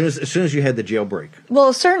happened? As soon as you had the jailbreak?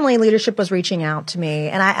 Well, certainly leadership was reaching out to me,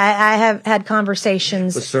 and I have had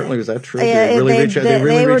conversations. But certainly, was that true?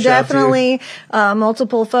 They were definitely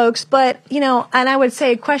multiple folks, but and I would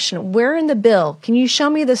say, question: where in the bill can you show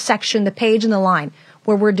me the section, the page, and the line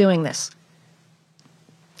where we're doing this?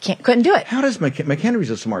 Couldn't do it. How does McHenry's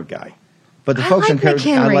a smart guy? But the I folks like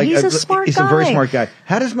McHenry. He's a smart guy. He's a very smart guy.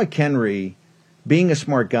 How does McHenry, being a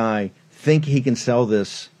smart guy, think he can sell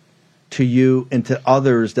this to you and to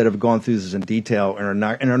others that have gone through this in detail and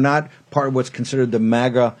are not part of what's considered the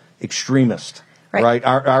MAGA extremist, right?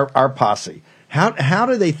 Our posse. How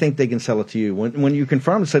do they think they can sell it to you when you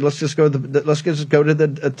confront them and say, let's just go to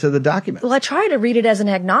the document? Well, I try to read it as an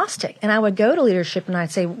agnostic, and I would go to leadership and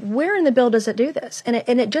I'd say, where in the bill does it do this? And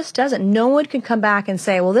it just doesn't. No one can come back and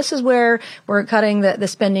say, well, this is where we're cutting the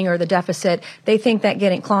spending or the deficit. They think that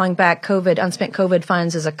clawing back unspent COVID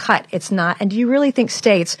funds is a cut. It's not. And do you really think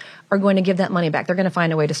states are going to give that money back? They're going to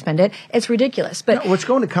find a way to spend it. It's ridiculous. But no, it's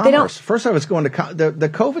going to commerce. First off, it's going to the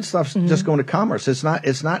COVID stuff's just going to commerce. It's not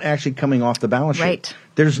actually coming off the balance sheet. Right.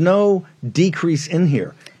 There's no decrease in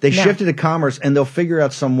here. They shifted to commerce, and they'll figure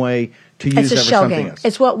out some way to use it for something else.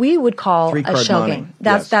 It's what we would call a shell game.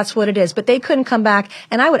 That's what it is. But they couldn't come back,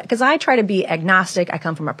 and because I try to be agnostic. I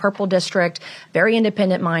come from a purple district, very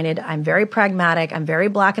independent minded. I'm very pragmatic. I'm very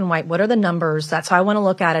black and white. What are the numbers? That's how I want to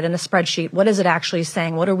look at it in a spreadsheet. What is it actually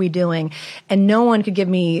saying? What are we doing? And no one could give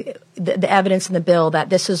me the evidence in the bill that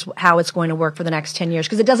this is how it's going to work for the next 10 years,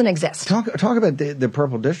 because it doesn't exist. Talk about the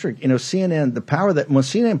purple district. CNN, the power that when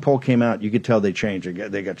CNN poll came out, you could tell they changed.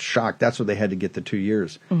 They got shocked. That's what they had to get the 2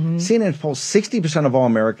 years. CNN poll, 60% of all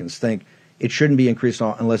Americans think it shouldn't be increased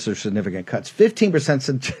unless there's significant cuts. 15%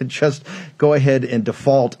 said just go ahead and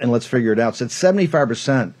default and let's figure it out. So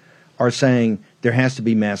 75% are saying there has to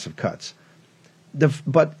be massive cuts.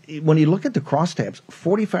 But when you look at the crosstabs,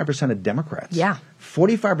 45% of Democrats. Yeah.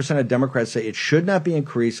 45% of Democrats say it should not be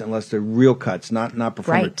increased unless they're real cuts, not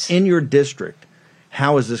performance. Right. In your district,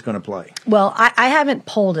 how is this going to play? Well, I haven't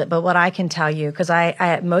polled it, but what I can tell you, because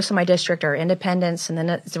I most of my district are independents and then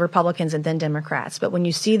it's the Republicans and then Democrats. But when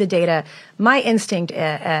you see the data, my instinct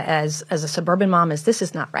as a suburban mom is this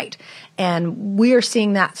is not right. And we are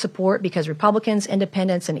seeing that support because Republicans,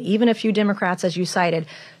 independents, and even a few Democrats, as you cited,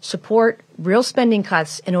 support real spending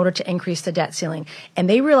cuts in order to increase the debt ceiling. And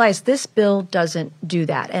they realize this bill doesn't do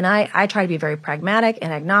that. And I try to be very pragmatic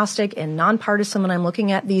and agnostic and nonpartisan when I'm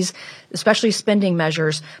looking at these, especially spending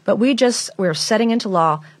measures. But we're setting into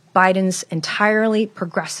law Biden's entirely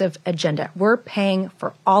progressive agenda. We're paying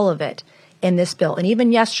for all of it in this bill. And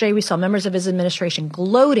even yesterday, we saw members of his administration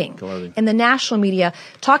gloating in the national media,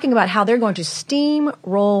 talking about how they're going to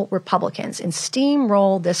steamroll Republicans and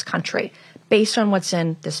steamroll this country based on what's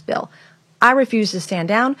in this bill. I refuse to stand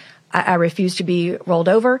down. I refuse to be rolled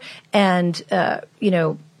over. And,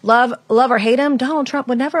 love or hate him, Donald Trump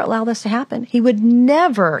would never allow this to happen. He would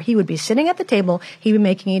be sitting at the table. He would be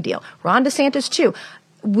making a deal. Ron DeSantis, too.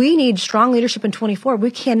 We need strong leadership in 24. We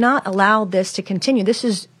cannot allow this to continue. This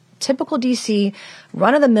is typical D.C.,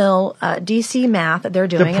 run-of-the-mill D.C. math that they're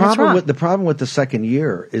doing. The problem with the second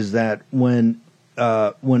year is that when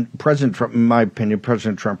President Trump, in my opinion,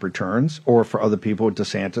 President Trump returns, or for other people,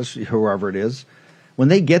 DeSantis, whoever it is, when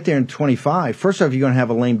they get there in 25, first off, you're going to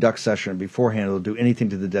have a lame duck session beforehand. It'll do anything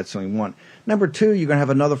to the debt ceiling. One. Number two, you're going to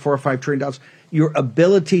have another $4 or $5 trillion. Your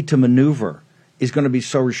ability to maneuver is going to be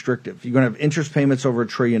so restrictive. You're going to have interest payments over $1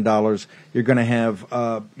 trillion. You're going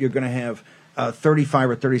to have 35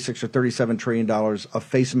 or 36 or $37 trillion of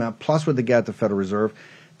face amount, plus what they got at the Federal Reserve.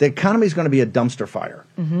 The economy is going to be a dumpster fire.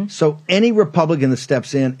 Mm-hmm. So any Republican that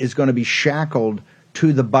steps in is going to be shackled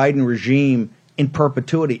to the Biden regime in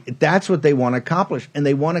perpetuity. That's what they want to accomplish, and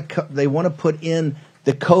they want to put in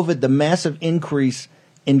the massive increase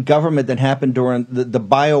in government that happened during the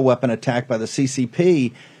bioweapon attack by the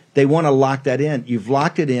CCP. They want to lock that in. You've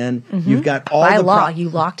locked it in. Mm-hmm. You've got all by law. You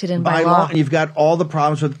locked it in by law. And you've got all the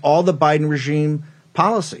problems with all the Biden regime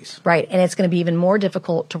policies. Right. And it's going to be even more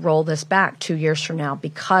difficult to roll this back 2 years from now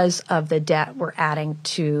because of the debt we're adding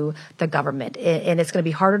to the government. And it's going to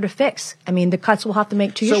be harder to fix. I mean, the cuts we'll have to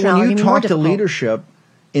make 2 years from now. So when you talk to leadership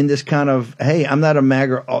in this kind of, hey, I'm not a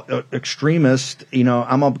MAGA extremist,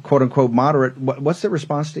 I'm a quote-unquote moderate, what's the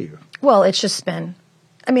response to you? Well, it's just spin.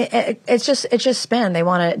 I mean, it's just spin. They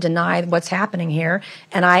want to deny what's happening here.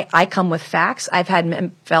 And I come with facts. I've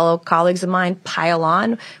had fellow colleagues of mine pile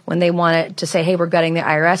on when they wanted to say, hey, we're gutting the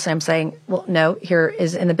IRS. And I'm saying, well, no, here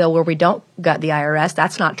is in the bill where we don't gut the IRS.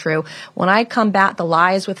 That's not true. When I combat the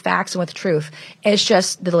lies with facts and with truth, it's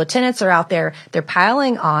just the lieutenants are out there. They're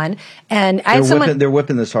piling on. And they're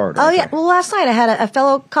whipping this hard. Oh, yeah. Well, last night I had a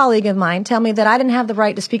fellow colleague of mine tell me that I didn't have the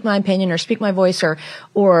right to speak my opinion or speak my voice or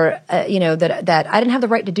that I didn't have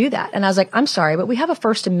the right to do that. And I was like, I'm sorry, but we have a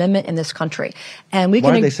First Amendment in this country. And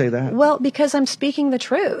Why did they say that? Well, because I'm speaking the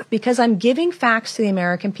truth, because I'm giving facts to the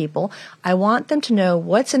American people. I want them to know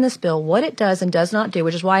what's in this bill, what it does and does not do,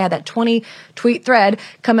 which is why I had that 20-tweet thread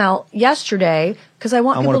come out yesterday, because I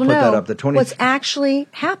want people to know what's actually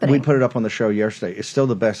happening. We put it up on the show yesterday. It's still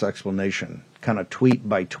the best explanation, kind of tweet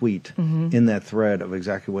by tweet in that thread of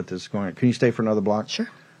exactly what this is going on. Can you stay for another block? Sure.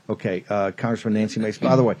 Okay, Congressman Nancy Mace.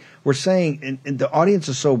 By the way, we're saying, and the audience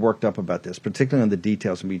is so worked up about this, particularly on the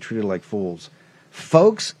details and being treated like fools.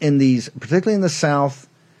 Folks in these, particularly in the South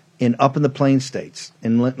and up in the Plains states,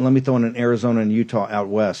 and let me throw in Arizona and Utah out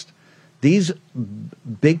west, these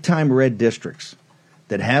big-time red districts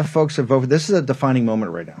that have folks that vote, this is a defining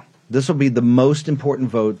moment right now. This will be the most important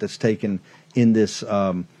vote that's taken in this.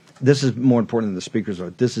 This is more important than the Speaker's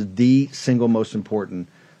vote. This is the single most important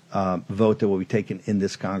vote that will be taken in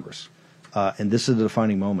this Congress. And this is the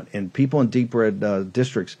defining moment. And people in deep red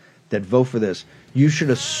districts that vote for this, you should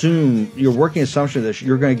assume, your working assumption is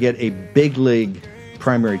you're going to get a big league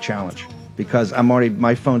primary challenge, because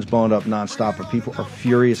my phone's blowing up nonstop, and people are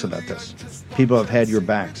furious about this. People have had your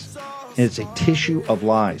backs. And it's a tissue of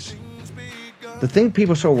lies. The thing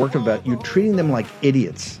people are so worked up about, you're treating them like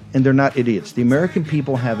idiots, and they're not idiots. The American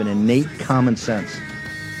people have an innate common sense.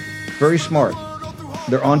 Very smart.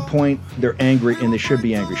 They're on point, they're angry, and they should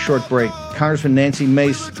be angry. Short break. Congressman Nancy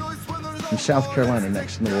Mace from South Carolina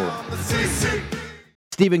next in the world.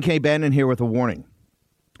 Stephen K. Bannon here with a warning.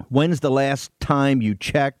 When's the last time you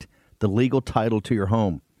checked the legal title to your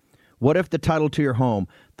home? What if the title to your home,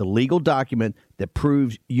 the legal document that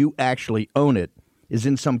proves you actually own it, is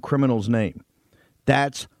in some criminal's name?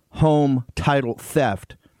 That's home title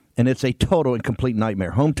theft, and it's a total and complete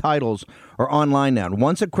nightmare. Home titles are online now. And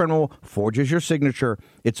once a criminal forges your signature,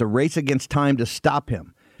 it's a race against time to stop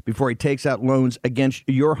him before he takes out loans against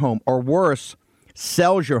your home, or worse,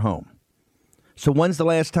 sells your home. So when's the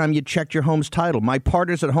last time you checked your home's title? My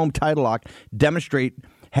partners at Home Title Lock demonstrate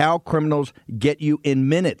how criminals get you in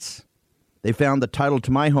minutes. They found the title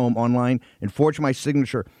to my home online and forged my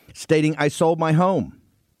signature stating I sold my home.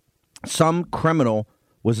 Some criminal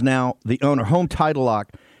was now the owner. Home Title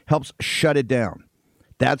Lock helps shut it down.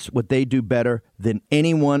 That's what they do better than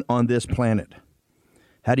anyone on this planet.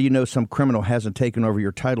 How do you know some criminal hasn't taken over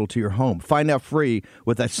your title to your home? Find out free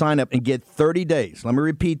with a sign up and get 30 days. Let me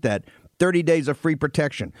repeat that. 30 days of free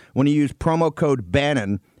protection when you use promo code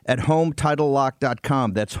Bannon at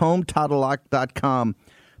HomeTitleLock.com. That's HomeTitleLock.com.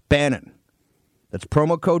 Bannon. That's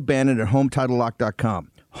promo code Bannon at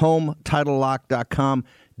HomeTitleLock.com. HomeTitleLock.com.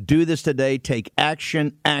 Do this today. Take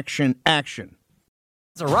action, action, action.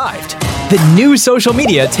 It's arrived. The new social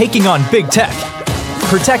media taking on big tech,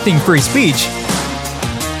 protecting free speech,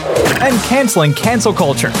 and canceling cancel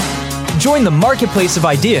culture. Join the marketplace of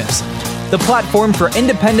ideas. The platform for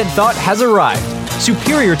independent thought has arrived.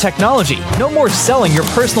 Superior technology. No more selling your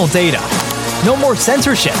personal data. No more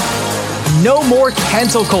censorship. No more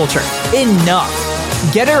cancel culture. Enough.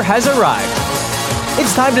 Getter has arrived.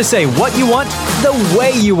 It's time to say what you want, the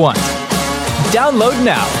way you want. Download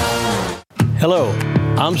now. Hello,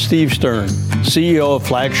 I'm Steve Stern, CEO of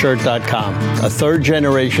Flagshirt.com, a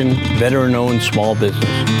third-generation, veteran-owned small business.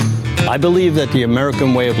 I believe that the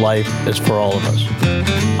American way of life is for all of us.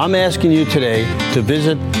 I'm asking you today to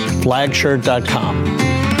visit Flagshirt.com.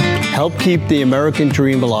 Help keep the American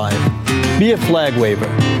dream alive. Be a flag waver.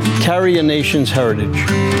 Carry a nation's heritage.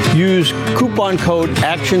 Use coupon code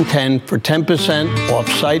ACTION10 for 10% off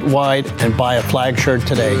site-wide and buy a flag shirt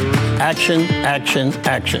today. Action, action,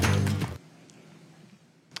 action.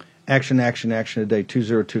 Action, action, action today.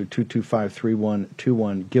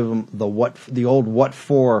 202-225-3121. Give them the old what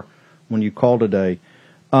for when you call today.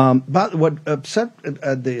 But what upset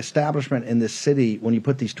the establishment in this city when you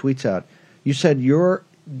put these tweets out, you said your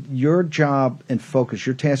job and focus,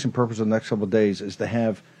 your task and purpose of the next couple of days is to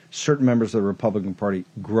have certain members of the Republican Party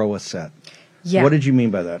grow a set. Yeah. What did you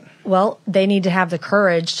mean by that? Well, they need to have the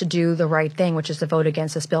courage to do the right thing, which is to vote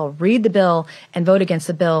against this bill. Read the bill and vote against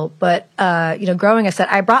the bill. But growing a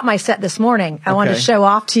set. I brought my set this morning. I wanted to show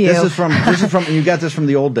off to you. This is from you got this from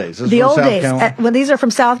the old days. This the is from old South days. Carolina? Well, these are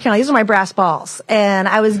from South Carolina. These are my brass balls, and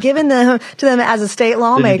I was given them to them as a state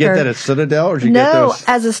lawmaker. Did you get that at Citadel, or did you get those?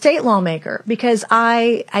 No, as a state lawmaker, because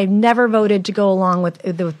I never voted to go along with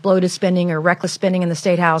bloated spending or reckless spending in the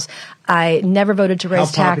state house. I never voted to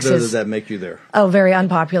raise taxes. How popular did that make you there? Oh, very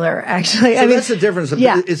unpopular, actually. So that's the difference.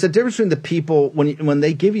 Yeah. It's the difference between the people when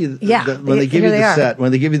they give you when they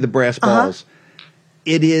give you the brass balls.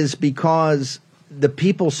 It is because the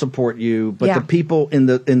people support you, but the people in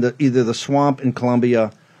the either the swamp in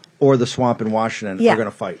Columbia or the swamp in Washington are going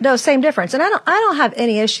to fight. No, same difference. And I don't have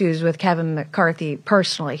any issues with Kevin McCarthy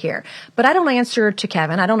personally here. But I don't answer to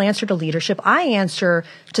Kevin. I don't answer to leadership. I answer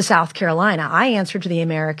to South Carolina. I answer to the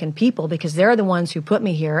American people because they're the ones who put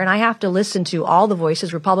me here. And I have to listen to all the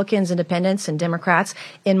voices, Republicans, Independents, and Democrats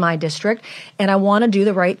in my district. And I want to do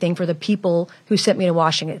the right thing for the people who sent me to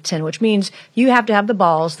Washington, which means you have to have the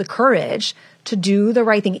balls, the courage to do the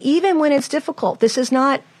right thing, even when it's difficult. This is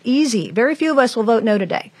not easy. Very few of us will vote no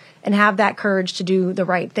today and have that courage to do the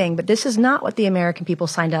right thing. But this is not what the American people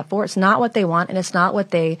signed up for. It's not what they want, and it's not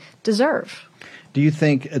what they deserve. Do you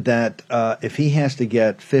think that if he has to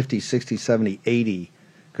get 50, 60, 70, 80,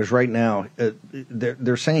 because right now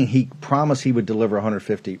they're saying he promised he would deliver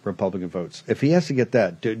 150 Republican votes. If he has to get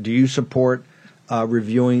that, do you support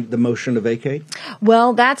reviewing the motion to vacate?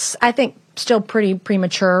 Well, that's, I think, still pretty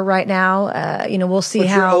premature right now. We'll see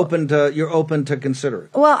how. You're open to consider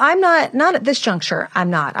it. Well, I'm not at this juncture. I'm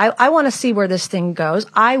not. I want to see where this thing goes.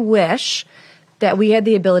 I wish that we had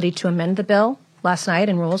the ability to amend the bill last night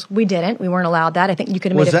in rules. We didn't. We weren't allowed that. I think you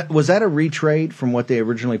could have made it. Was that a retrade from what they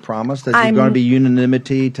originally promised? That there's going to be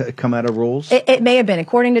unanimity to come out of rules? It may have been.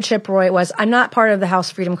 According to Chip Roy, it was. I'm not part of the House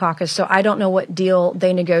Freedom Caucus, so I don't know what deal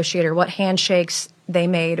they negotiated or what handshakes they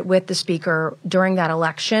made with the speaker during that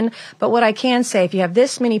election. But what I can say, if you have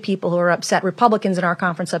this many people who are upset, Republicans in our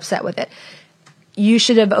conference upset with it, you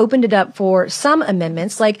should have opened it up for some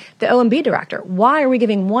amendments, like the OMB director. Why are we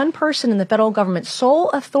giving one person in the federal government sole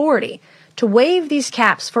authority to waive these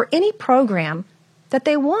caps for any program that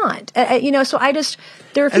they want? So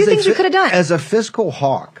there are a few things you could have done. As a fiscal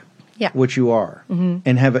hawk, which you are,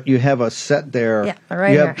 and you have a set there. Yeah,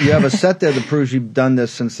 right you have a set there that proves you've done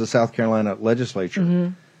this since the South Carolina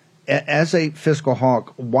legislature. as a fiscal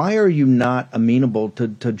hawk, why are you not amenable to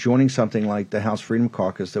joining something like the House Freedom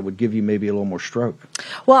Caucus that would give you maybe a little more stroke?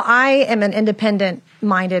 Well, I am an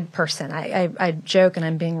independent-minded person. I joke, and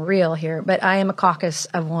I'm being real here, but I am a caucus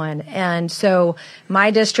of one. And so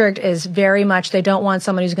my district is very much, they don't want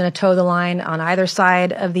someone who's going to toe the line on either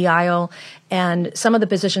side of the aisle. And some of the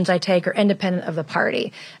positions I take are independent of the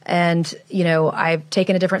party. And, you know, I've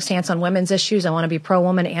taken a different stance on women's issues. I want to be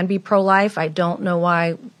pro-woman and be pro-life. I don't know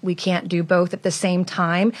why we can't do both at the same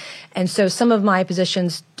time. And so some of my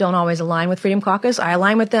positions don't always align with Freedom Caucus. I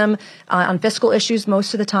align with them on fiscal issues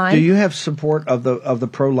most of the time. Do you have support of the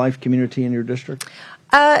pro-life community in your district?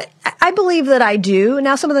 I believe that I do.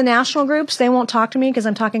 Now, some of the national groups, they won't talk to me because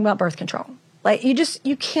I'm talking about birth control. Like,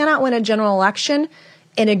 you cannot win a general election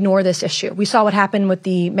and ignore this issue. We saw what happened with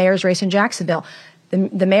the mayor's race in Jacksonville.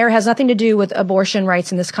 The mayor has nothing to do with abortion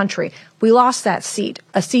rights in this country. We lost that seat,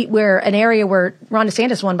 an area where Ron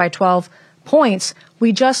DeSantis won by 12 points.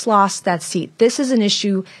 We just lost that seat. This is an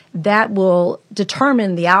issue that will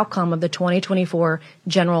determine the outcome of the 2024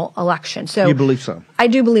 general election. So you believe so? I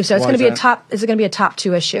do believe so. It's Why going to be is that? It's going to be a top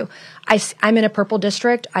two issue. I'm in a purple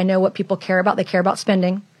district. I know what people care about. They care about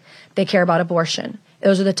spending. They care about abortion.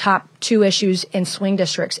 Those are the top two issues in swing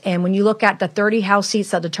districts. And when you look at the 30 House seats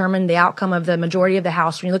that determine the outcome of the majority of the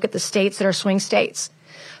House, when you look at the states that are swing states,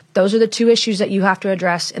 those are the two issues that you have to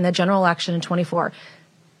address in the general election in 24.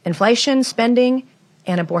 Inflation, spending,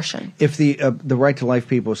 and abortion. If the Right to Life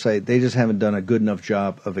people say they just haven't done a good enough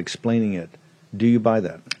job of explaining it, do you buy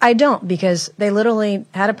that? I don't, because they literally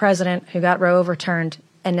had a president who got Roe overturned,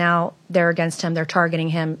 and now they're against him. They're targeting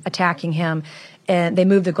him, attacking him. And they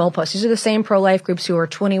moved the goalposts. These are the same pro-life groups who were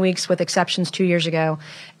 20 weeks with exceptions 2 years ago.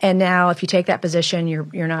 And now if you take that position,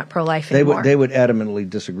 you're not pro-life anymore. They would adamantly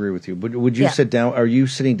disagree with you. Would you sit down? Are you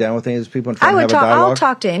sitting down with any of these people and trying to have a dialogue? I'll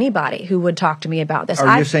talk to anybody who would talk to me about this.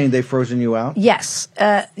 Are you saying they've frozen you out? Yes.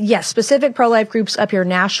 Yes. Specific pro-life groups up here,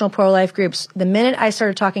 national pro-life groups. The minute I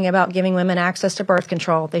started talking about giving women access to birth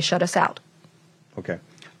control, they shut us out. Okay.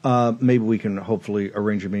 Maybe we can hopefully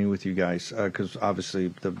arrange a meeting with you guys, because obviously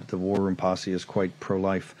the War Room Posse is quite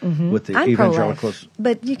pro-life with the evangelicals.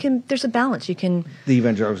 But there's a balance. The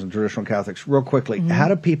evangelicals and traditional Catholics. Real quickly, how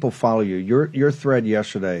do people follow you? Your thread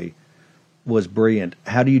yesterday was brilliant.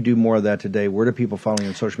 How do you do more of that today? Where do people follow you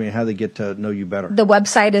on social media? How do they get to know you better? The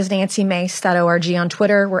website is nancymace.org. On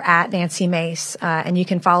Twitter, we're at Nancy Mace, and you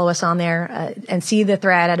can follow us on there and see the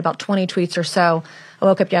thread at about 20 tweets or so. I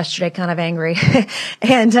woke up yesterday kind of angry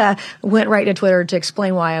and went right to Twitter to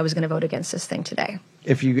explain why I was going to vote against this thing today.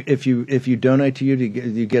 If you donate to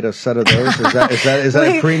you get a set of those. Is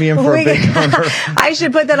that a premium for a big donor? I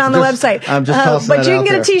should put that on the website. I'm just tossing but that you can out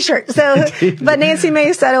get there. a T-shirt. So, but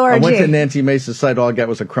nancymace.org. I went to Nancy Mace's site. All I got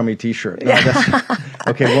was a crummy T-shirt. No,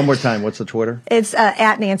 okay, one more time. What's the Twitter? It's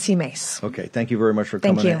at Nancy Mace. Okay, thank you very much for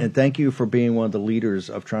coming in, and thank you for being one of the leaders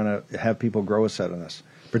of trying to have people grow a set on this,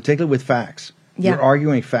 particularly with facts. Yeah. You're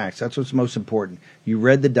arguing facts. That's what's most important. You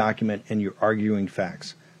read the document and you're arguing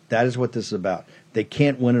facts. That is what this is about. They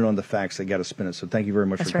can't win it on the facts. They got to spin it. So thank you very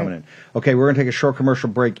much for coming in. Okay, we're going to take a short commercial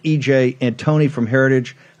break. EJ and Tony from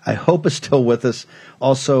Heritage, I hope is still with us.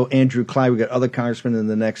 Also, Andrew Clyde. We got other congressmen in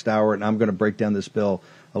the next hour, and I'm going to break down this bill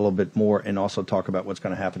a little bit more and also talk about what's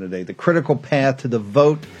going to happen today. The critical path to the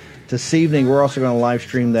vote this evening. We're also going to live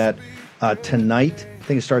stream that tonight. I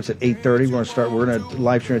think it starts at 8:30. We're going to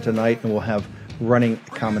live stream it tonight, and we'll have running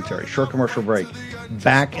commentary. Short commercial break.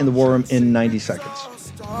 Back in the War Room in 90 seconds.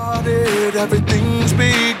 Started, everything's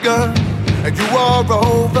begun, and you are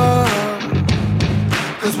over,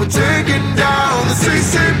 'cause we're taking down the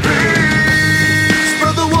CCP.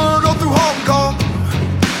 Spread the word all through Hong Kong.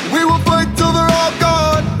 We will fight till they're all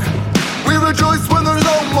gone. We rejoice when there's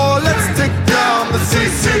no more. Let's take down the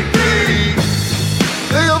CCP.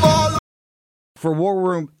 They have all. For War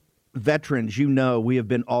Room veterans, you know we have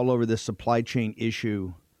been all over this supply chain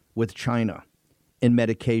issue with China and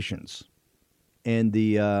medications and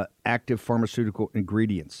the active pharmaceutical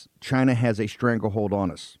ingredients. China has a stranglehold on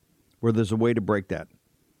us where there's a way to break that.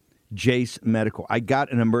 Jace Medical. I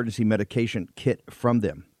got an emergency medication kit from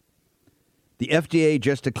them. The FDA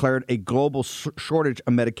just declared a global shortage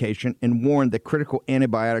of medication and warned that critical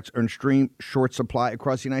antibiotics are in extreme short supply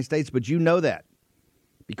across the United States. But you know that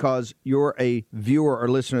because you're a viewer or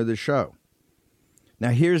listener of the show. Now,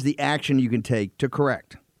 here's the action you can take to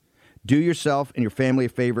correct. Do yourself and your family a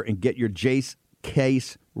favor and get your Jace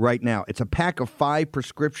case right now. It's a pack of 5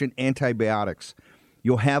 prescription antibiotics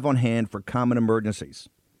you'll have on hand for common emergencies.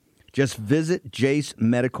 Just visit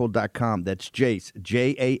jacemedical.com. That's Jace,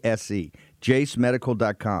 Jase,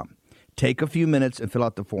 jacemedical.com. Take a few minutes and fill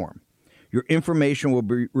out the form. Your information will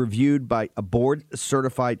be reviewed by a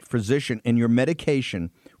board-certified physician, and your medication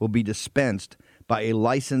will be dispensed by a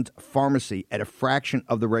licensed pharmacy at a fraction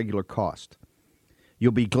of the regular cost.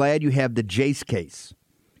 You'll be glad you have the Jase case.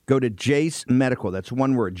 Go to Jase Medical, that's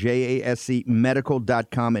one word, JASE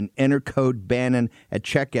medical.com, and enter code Bannon at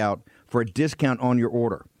checkout for a discount on your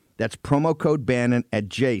order. That's promo code Bannon at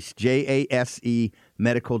Jase, JASE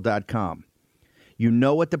medical.com. You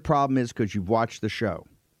know what the problem is because you've watched the show.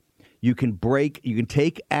 You can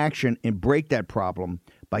take action and break that problem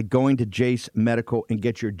by going to Jase Medical and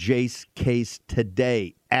get your Jase case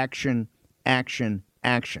today. Action, action,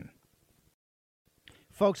 action.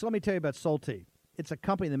 Folks, let me tell you about Solti. It's a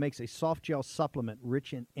company that makes a soft gel supplement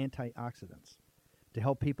rich in antioxidants to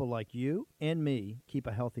help people like you and me keep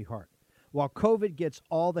a healthy heart. While COVID gets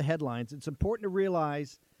all the headlines, it's important to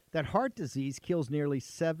realize that heart disease kills nearly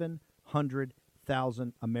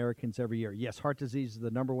 700,000 Americans every year. Yes, heart disease is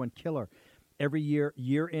the number one killer every year,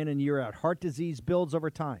 year in and year out. Heart disease builds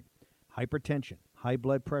over time. Hypertension, high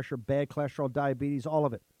blood pressure, bad cholesterol, diabetes, all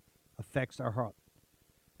of it affects our heart.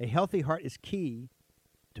 A healthy heart is key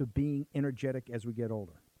to being energetic as we get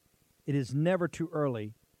older. It is never too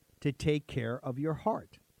early to take care of your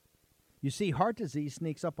heart. You see, heart disease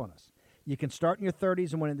sneaks up on us. You can start in your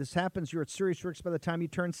 30s, and when this happens, you're at serious risk by the time you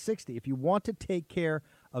turn 60. If you want to take care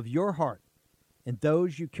of your heart and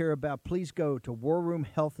those you care about, please go to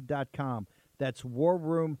warroomhealth.com. That's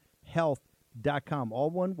warroomhealth.com. All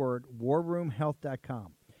one word,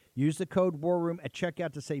 warroomhealth.com. Use the code WARROOM at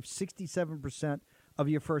checkout to save 67% of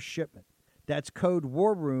your first shipment. That's code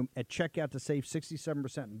WARROOM at checkout to save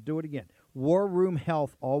 67%. And do it again. War Room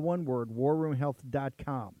Health, all one word,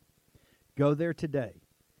 warroomhealth.com. Go there today.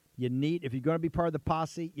 If you're going to be part of the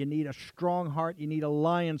posse, you need a strong heart. You need a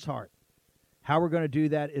lion's heart. How we're going to do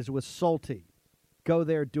that is with Solti. Go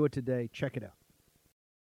there, do it today. Check it out.